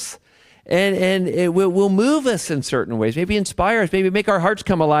nudge us. And it will move us in certain ways, maybe inspire us, maybe make our hearts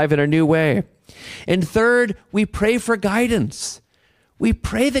come alive in a new way. And third, we pray for guidance. We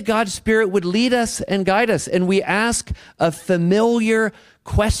pray that God's Spirit would lead us and guide us. And we ask a familiar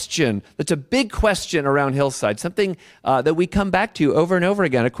question. That's a big question around Hillside, something that we come back to over and over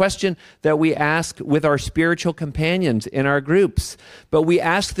again, a question that we ask with our spiritual companions in our groups. But we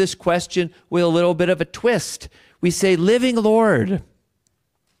ask this question with a little bit of a twist. We say, Living Lord,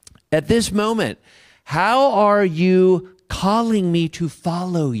 at this moment, how are you calling me to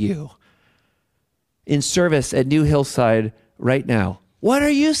follow you in service at New Hillside right now? What are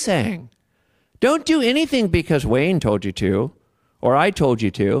you saying? Don't do anything because Wayne told you to, or I told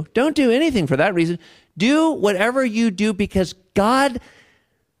you to. Don't do anything for that reason. Do whatever you do because God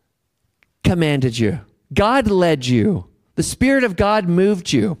commanded you. God led you. The Spirit of God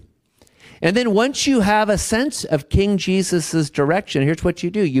moved you. And then once you have a sense of King Jesus' direction, here's what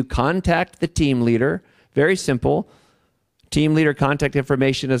you do. You contact the team leader. Very simple. Team leader contact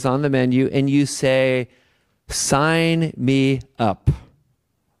information is on the menu. And you say, sign me up.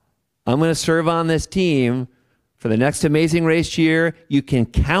 I'm going to serve on this team for the next Amazing Race year. You can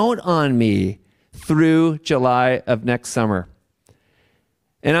count on me through July of next summer.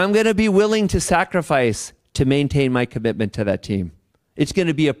 And I'm going to be willing to sacrifice to maintain my commitment to that team. It's going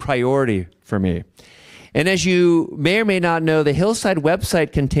to be a priority for me. And as you may or may not know, the Hillside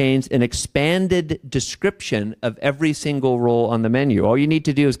website contains an expanded description of every single role on the menu. All you need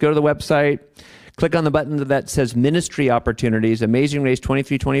to do is go to the website, click on the button that says Ministry Opportunities, Amazing Race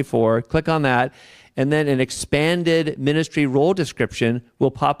 23-24, click on that, and then an expanded ministry role description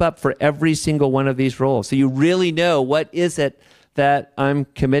will pop up for every single one of these roles. So you really know what is it that I'm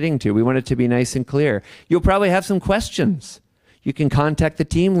committing to. We want it to be nice and clear. You'll probably have some questions. You can contact the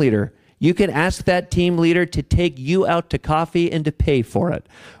team leader. You can ask that team leader to take you out to coffee and to pay for it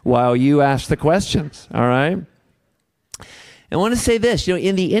while you ask the questions, all right? I want to say this,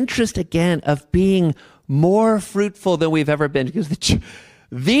 in the interest, again, of being more fruitful than we've ever been, because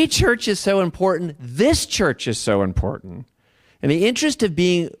the church is so important, this church is so important. In the interest of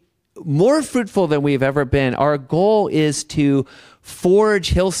being more fruitful than we've ever been, our goal is to forge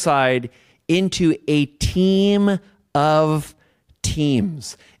Hillside into a team of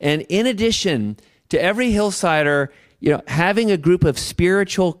teams. And in addition to every Hillsider, having a group of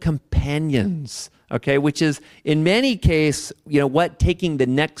spiritual companions, okay, which is in many cases, what taking the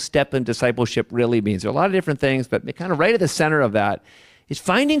next step in discipleship really means. There are a lot of different things, but kind of right at the center of that is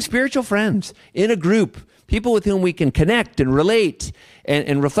finding spiritual friends in a group, people with whom we can connect and relate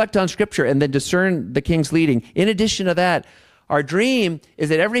and reflect on Scripture and then discern the King's leading. In addition to that, our dream is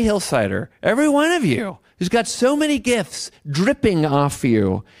that every Hillsider, every one of you who's got so many gifts dripping off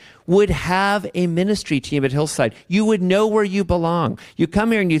you, would have a ministry team at Hillside. You would know where you belong. You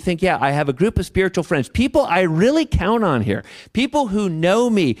come here and you think, yeah, I have a group of spiritual friends, people I really count on here, people who know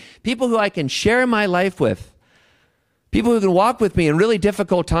me, people who I can share my life with, people who can walk with me in really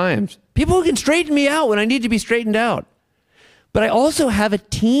difficult times, people who can straighten me out when I need to be straightened out. But I also have a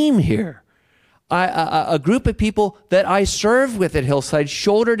team here. A group of people that I serve with at Hillside,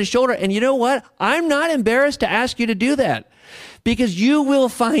 shoulder to shoulder. And you know what? I'm not embarrassed to ask you to do that, because you will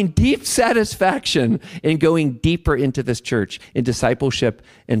find deep satisfaction in going deeper into this church, in discipleship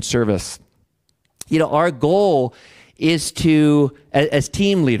and service. Our goal is to, as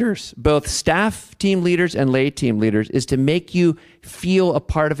team leaders, both staff team leaders and lay team leaders, is to make you feel a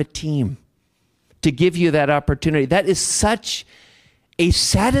part of a team, to give you that opportunity. That is such a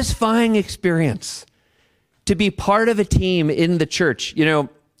satisfying experience, to be part of a team in the church.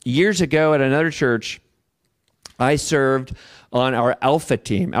 Years ago at another church, I served on our Alpha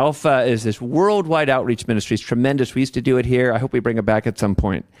team. Alpha is this worldwide outreach ministry. It's tremendous. We used to do it here. I hope we bring it back at some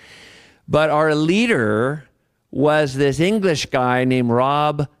point. But our leader was this English guy named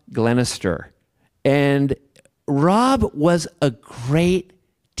Rob Glenister. And Rob was a great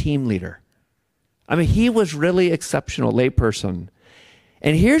team leader. He was really exceptional, layperson.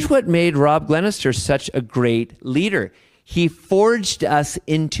 And here's what made Rob Glenister such a great leader. He forged us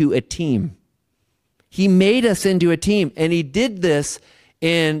into a team. He made us into a team. And he did this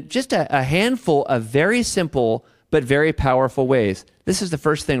in just a handful of very simple but very powerful ways. This is the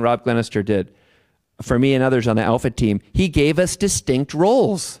first thing Rob Glenister did for me and others on the Alpha team. He gave us distinct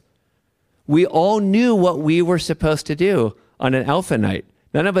roles. We all knew what we were supposed to do on an Alpha night.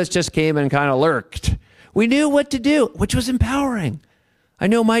 None of us just came and kind of lurked. We knew what to do, which was empowering. I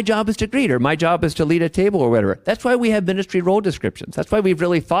know my job is to greet, or my job is to lead a table or whatever. That's why we have ministry role descriptions. That's why we've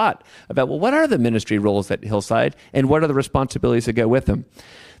really thought about, what are the ministry roles at Hillside and what are the responsibilities that go with them?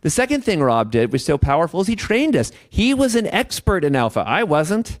 The second thing Rob did was so powerful is he trained us. He was an expert in Alpha. I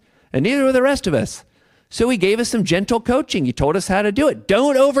wasn't, and neither were the rest of us. So he gave us some gentle coaching. He told us how to do it.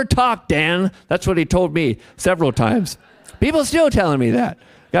 Don't overtalk, Dan. That's what he told me several times. People still telling me that.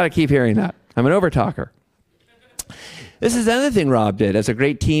 Got to keep hearing that. I'm an overtalker. This is another thing Rob did as a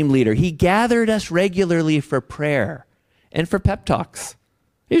great team leader. He gathered us regularly for prayer and for pep talks.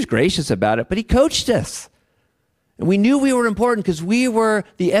 He was gracious about it, but he coached us. And we knew we were important because we were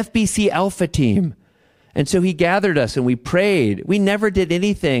the FBC Alpha team. And so he gathered us and we prayed. We never did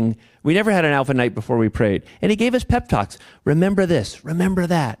anything. We never had an Alpha night before we prayed. And he gave us pep talks. Remember this, remember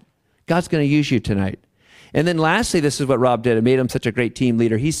that. God's going to use you tonight. And then lastly, this is what Rob did. It made him such a great team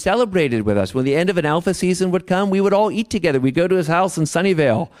leader. He celebrated with us. When the end of an Alpha season would come, we would all eat together. We'd go to his house in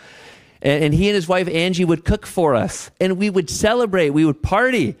Sunnyvale. And he and his wife, Angie, would cook for us. And we would celebrate. We would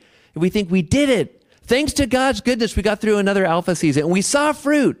party. And we think we did it. Thanks to God's goodness, we got through another Alpha season. And we saw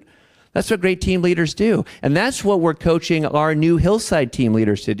fruit. That's what great team leaders do. And that's what we're coaching our new Hillside team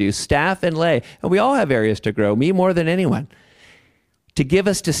leaders to do, staff and lay. And we all have areas to grow, me more than anyone. To give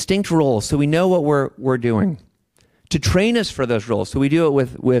us distinct roles so we know what we're doing, to train us for those roles so we do it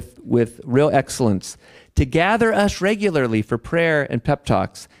with real excellence, to gather us regularly for prayer and pep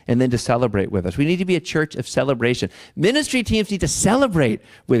talks, and then to celebrate with us. We need to be a church of celebration. Ministry teams need to celebrate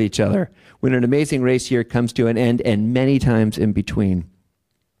with each other when an amazing race year comes to an end, and many times in between.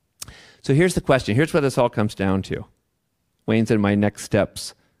 So here's the question. Here's what this all comes down to. Wayne's in my next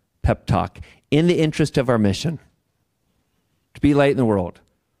steps pep talk. In the interest of our mission, to be light in the world,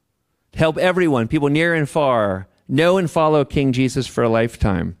 to help everyone, people near and far, know and follow King Jesus for a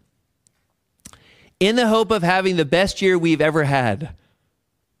lifetime. In the hope of having the best year we've ever had,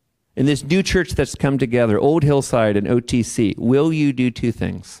 in this new church that's come together, Old Hillside and OTC, will you do two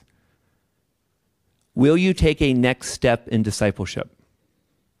things? Will you take a next step in discipleship?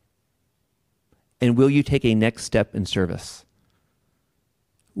 And will you take a next step in service?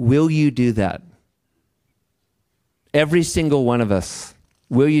 Will you do that? Every single one of us.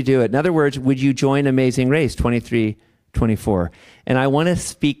 Will you do it? In other words, would you join Amazing Race 23-24? And I want to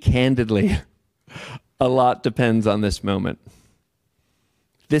speak candidly. A lot depends on this moment.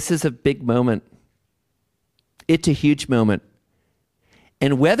 This is a big moment. It's a huge moment.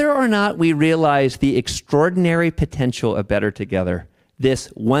 And whether or not we realize the extraordinary potential of Better Together,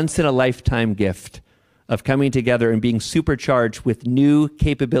 this once-in-a-lifetime gift of coming together and being supercharged with new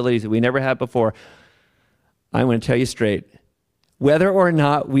capabilities that we never had before, I want to tell you straight, whether or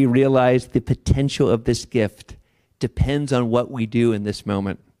not we realize the potential of this gift depends on what we do in this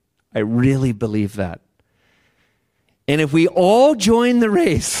moment. I really believe that. And if we all join the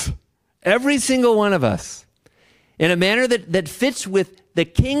race, every single one of us, in a manner that fits with the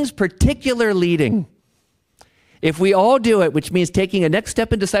King's particular leading, if we all do it, which means taking a next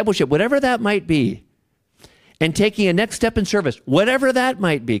step in discipleship, whatever that might be, and taking a next step in service, whatever that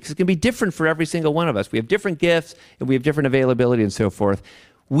might be, because it can be different for every single one of us. We have different gifts, and we have different availability and so forth.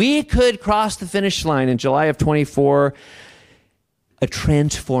 We could cross the finish line in July of 24, a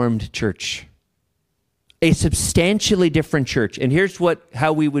transformed church, a substantially different church. And here's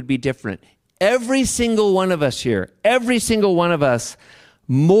how we would be different. Every single one of us here, every single one of us,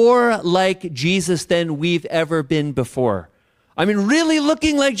 more like Jesus than we've ever been before. I mean, really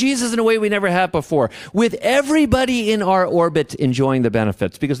looking like Jesus in a way we never have before, with everybody in our orbit enjoying the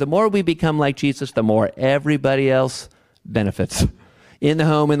benefits. Because the more we become like Jesus, the more everybody else benefits. In the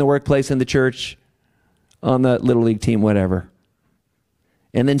home, in the workplace, in the church, on the Little League team, whatever.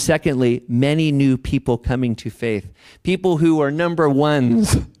 And then secondly, many new people coming to faith. People who are number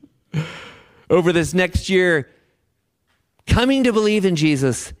ones over this next year, coming to believe in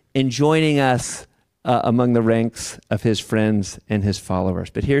Jesus and joining us among the ranks of his friends and his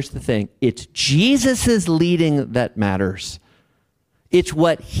followers. But here's the thing. It's Jesus' leading that matters. It's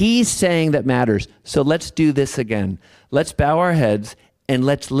what he's saying that matters. So let's do this again. Let's bow our heads and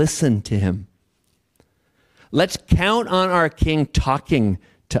let's listen to him. Let's count on our King talking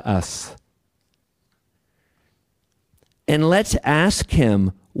to us. And let's ask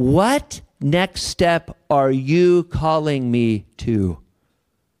him, what next step are you calling me to?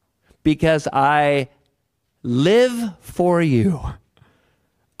 Because I live for you.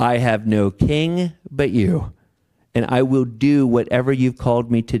 I have no king but you. And I will do whatever you've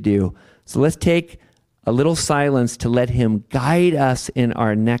called me to do. So let's take a little silence to let him guide us in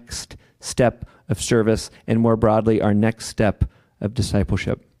our next step of service, and more broadly, our next step of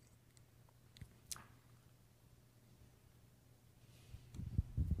discipleship.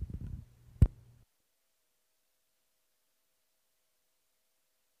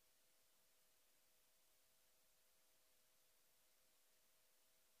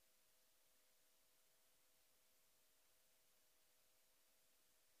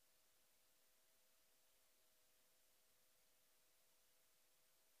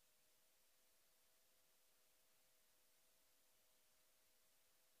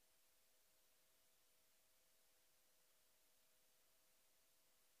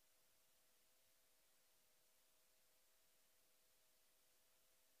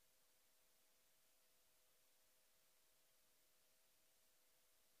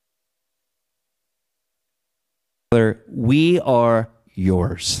 Father, we are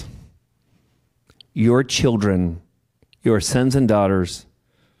yours, your children, your sons and daughters,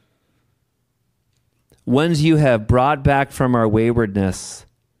 ones you have brought back from our waywardness,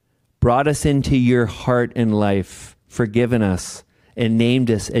 brought us into your heart and life, forgiven us, and named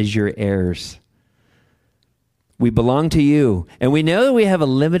us as your heirs. We belong to you, and we know that we have a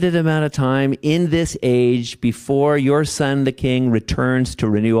limited amount of time in this age before your Son, the King, returns to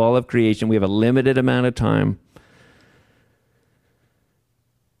renew all of creation. We have a limited amount of time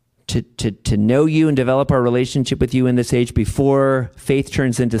to know you and develop our relationship with you in this age before faith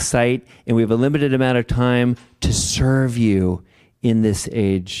turns into sight, and we have a limited amount of time to serve you in this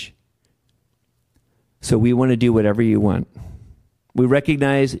age. So we want to do whatever you want. We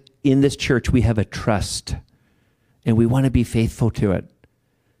recognize in this church we have a trust, and we want to be faithful to it.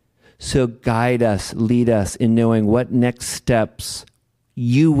 So guide us, lead us in knowing what next steps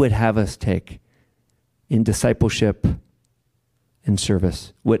you would have us take in discipleship and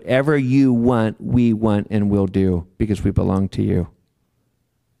service. Whatever you want, we want and will do because we belong to you.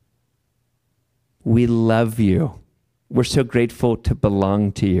 We love you. We're so grateful to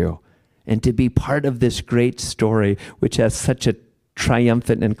belong to you and to be part of this great story, which has such a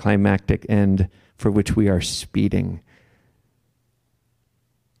triumphant and climactic end for which we are speeding.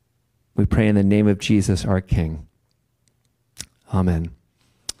 We pray in the name of Jesus, our King. Amen.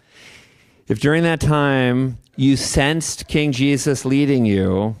 If during that time you sensed King Jesus leading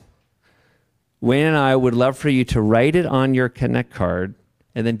you, Wayne and I would love for you to write it on your Connect card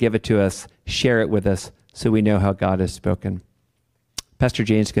and then give it to us, share it with us so we know how God has spoken. Pastor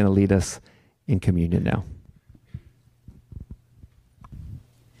Jane's is going to lead us in communion now.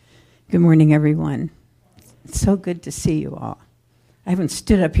 Good morning, everyone. It's so good to see you all. I haven't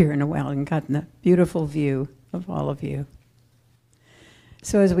stood up here in a while and gotten a beautiful view of all of you.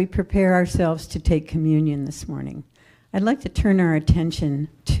 So as we prepare ourselves to take communion this morning, I'd like to turn our attention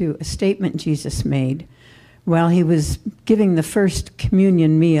to a statement Jesus made while he was giving the first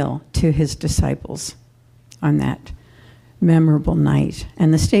communion meal to his disciples on that memorable night.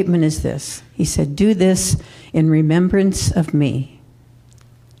 And the statement is this. He said, "Do this in remembrance of me."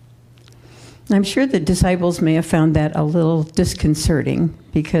 I'm sure the disciples may have found that a little disconcerting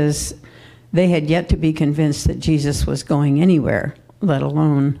because they had yet to be convinced that Jesus was going anywhere, let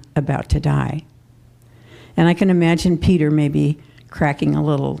alone about to die. And I can imagine Peter maybe cracking a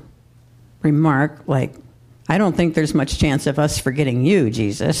little remark like, "I don't think there's much chance of us forgetting you,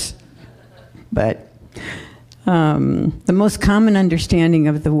 Jesus." But the most common understanding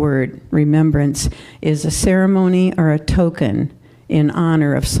of the word remembrance is a ceremony or a token in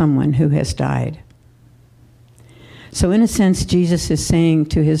honor of someone who has died. So in a sense, Jesus is saying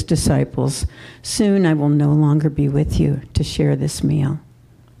to his disciples, soon I will no longer be with you to share this meal.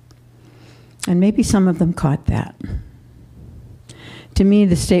 And maybe some of them caught that. To me,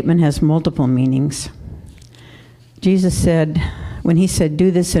 the statement has multiple meanings. Jesus said, when he said,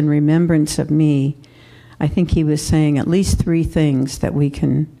 "Do this in remembrance of me," I think he was saying at least three things that we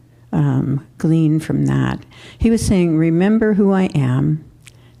can glean from that. He was saying, remember who I am,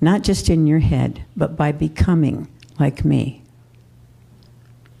 not just in your head, but by becoming like me.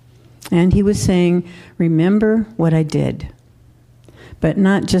 And he was saying, remember what I did, but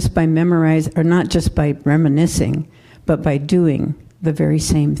not just by not just by reminiscing, but by doing the very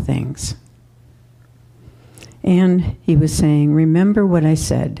same things. And he was saying, remember what I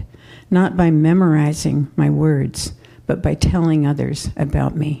said, not by memorizing my words, but by telling others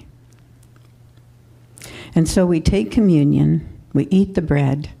about me. And so we take communion, we eat the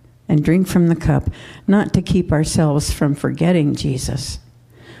bread, and drink from the cup, not to keep ourselves from forgetting Jesus,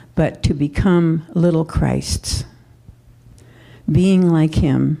 but to become little Christs, being like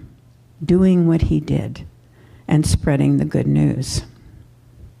him, doing what he did, and spreading the good news.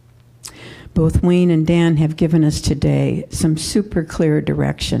 Both Wayne and Dan have given us today some super clear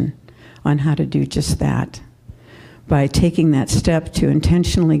direction on how to do just that, by taking that step to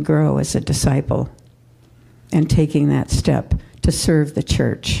intentionally grow as a disciple, and taking that step to serve the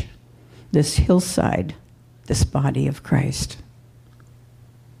church, this hillside, this body of Christ.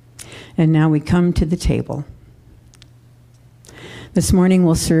 And now we come to the table. This morning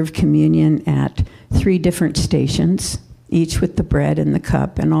we'll serve communion at 3 different stations, each with the bread and the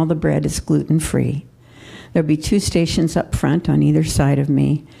cup, and all the bread is gluten-free. There'll be 2 stations up front on either side of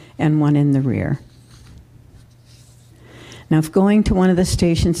me, and 1 in the rear. Now, if going to one of the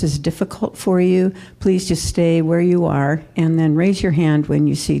stations is difficult for you, please just stay where you are and then raise your hand when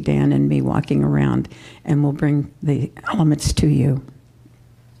you see Dan and me walking around, and we'll bring the elements to you.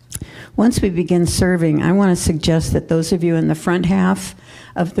 Once we begin serving, I want to suggest that those of you in the front half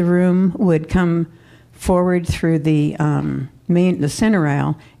of the room would come forward through the center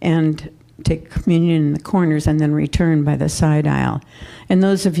aisle and take communion in the corners and then return by the side aisle. And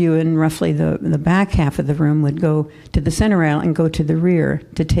those of you in roughly the back half of the room would go to the center aisle and go to the rear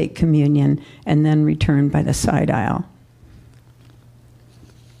to take communion and then return by the side aisle.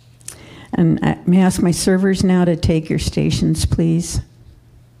 And may I ask my servers now to take your stations, please?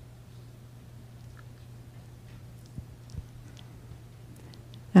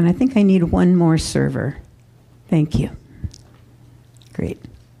 And I think I need 1 more server. Thank you. Great.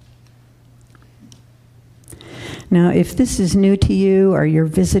 Now, if this is new to you or you're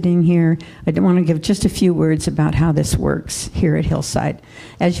visiting here, I want to give just a few words about how this works here at Hillside.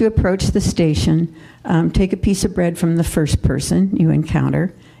 As you approach the station, take a piece of bread from the first person you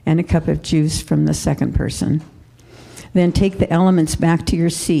encounter and a cup of juice from the second person. Then take the elements back to your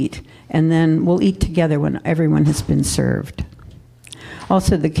seat, and then we'll eat together when everyone has been served.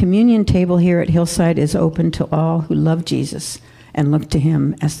 Also, the communion table here at Hillside is open to all who love Jesus and look to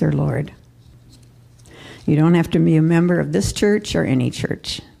him as their Lord. You don't have to be a member of this church or any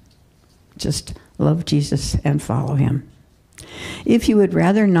church. Just love Jesus and follow him. If you would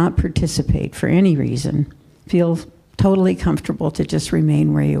rather not participate for any reason, feel totally comfortable to just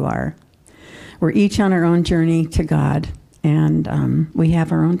remain where you are. We're each on our own journey to God, and we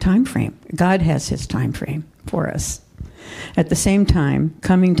have our own time frame. God has his time frame for us. At the same time,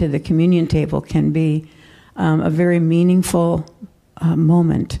 coming to the communion table can be a very meaningful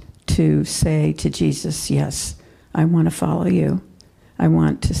moment to say to Jesus, yes, I want to follow you. I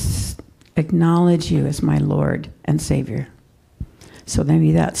want to acknowledge you as my Lord and Savior. So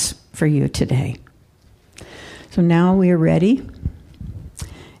maybe that's for you today. So now we are ready.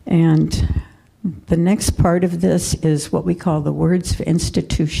 And the next part of this is what we call the words of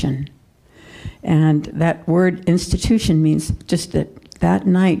institution. And that word institution means just that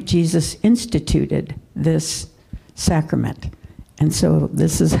night Jesus instituted this sacrament. And so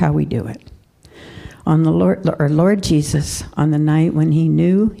this is how we do it. On the Lord Jesus, on the night when he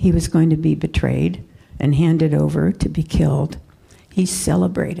knew he was going to be betrayed and handed over to be killed, he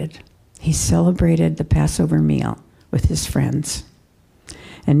celebrated. He celebrated the Passover meal with his friends.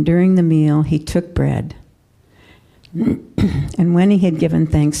 And during the meal, he took bread. And when he had given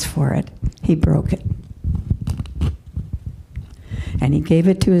thanks for it, he broke it. And he gave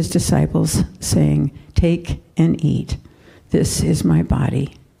it to his disciples, saying, "Take and eat. This is my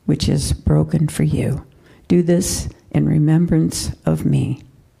body, which is broken for you. Do this in remembrance of me."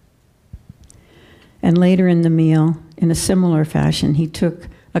 And later in the meal, in a similar fashion, he took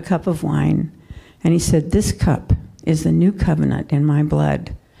a cup of wine, and he said, "This cup is the new covenant in my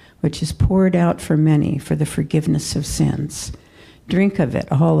blood, which is poured out for many for the forgiveness of sins. Drink of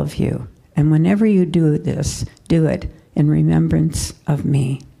it, all of you, and whenever you do this, do it in remembrance of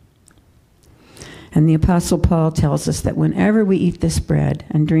me." And the Apostle Paul tells us that whenever we eat this bread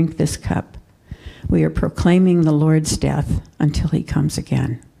and drink this cup, we are proclaiming the Lord's death until he comes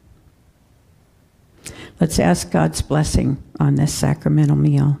again. Let's ask God's blessing on this sacramental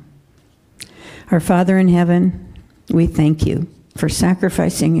meal. Our Father in heaven, we thank you for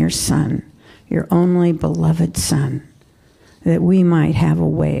sacrificing your Son, your only beloved Son, that we might have a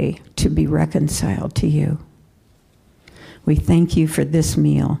way to be reconciled to you. We thank you for this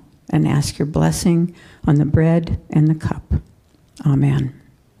meal and ask your blessing on the bread and the cup. Amen.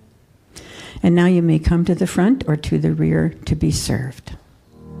 And now you may come to the front or to the rear to be served.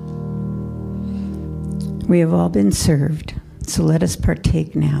 We have all been served, so let us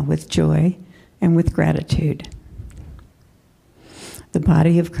partake now with joy and with gratitude. The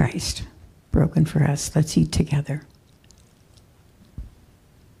body of Christ, broken for us. Let's eat together.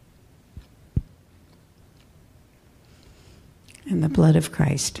 And the blood of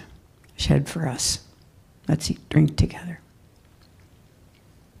Christ, shed for us. Let's eat, drink together.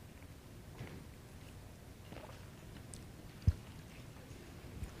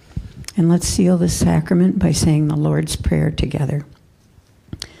 And let's seal this sacrament by saying the Lord's Prayer together.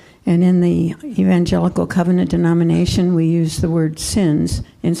 And in the Evangelical Covenant denomination, we use the word sins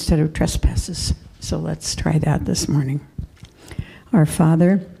instead of trespasses. So let's try that this morning. Our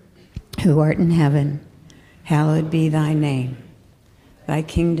Father, who art in heaven, hallowed be thy name. Thy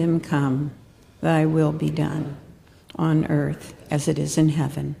kingdom come, thy will be done, on earth as it is in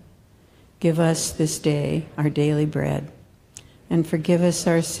heaven. Give us this day our daily bread, and forgive us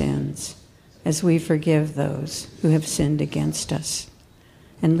our sins, as we forgive those who have sinned against us.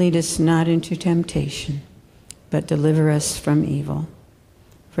 And lead us not into temptation, but deliver us from evil.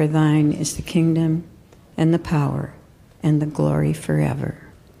 For thine is the kingdom, and the power, and the glory forever.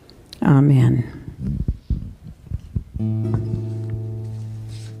 Amen.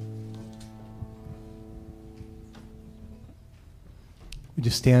 Would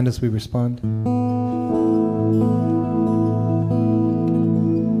you stand as we respond?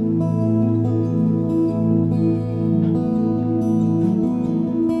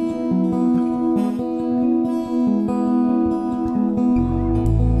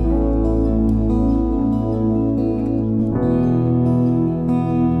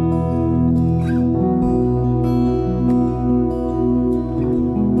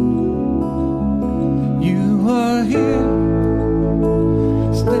 You are here,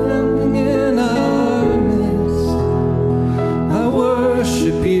 standing in our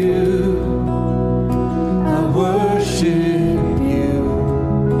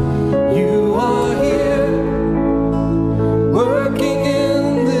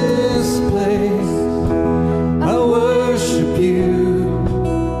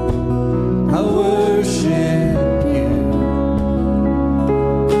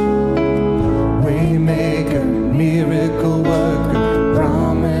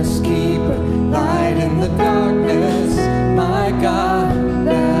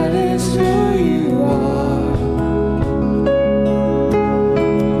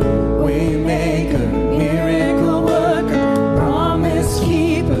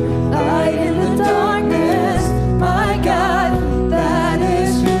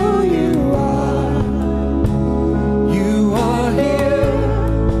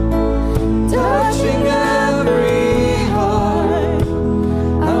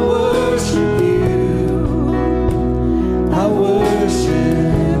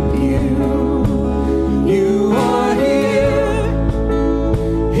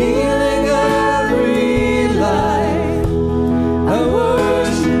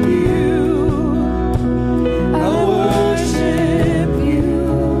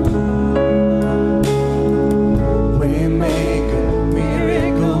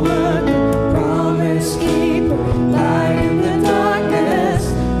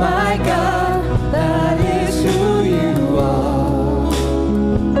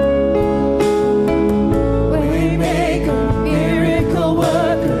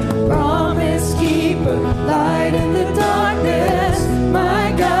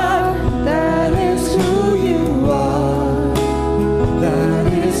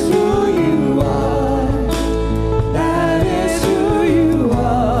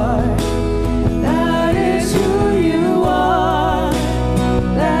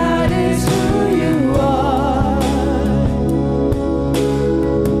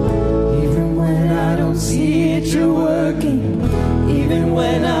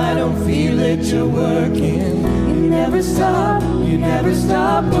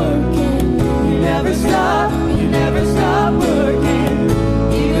stop working. You never stop working.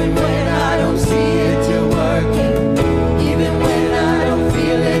 Even when I don't see it, you're working. Even when I don't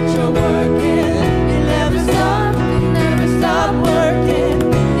feel it, you're working. You never stop working.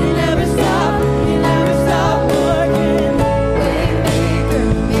 You never stop working. Waymaker,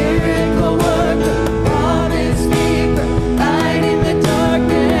 miracle worker, promise keeper, light in the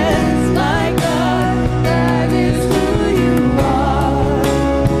darkness. My God, that is who you are.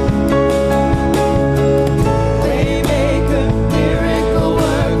 Waymaker, miracle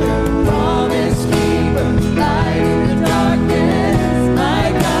worker, promise keeper, light in the darkness. My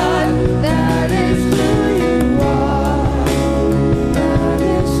God, that is who you are. That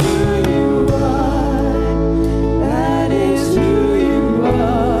is who you are. That is who you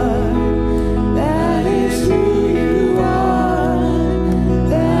are. That is who you are.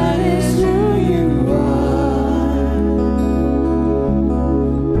 That is who you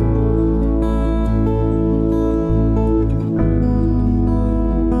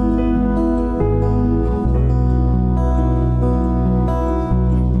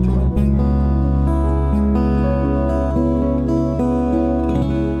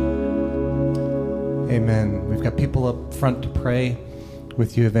Amen. We've got people up front to pray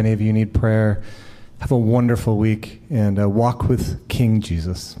with you if any of you need prayer. Have a wonderful week and walk with King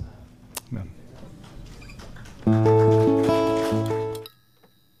Jesus. Amen.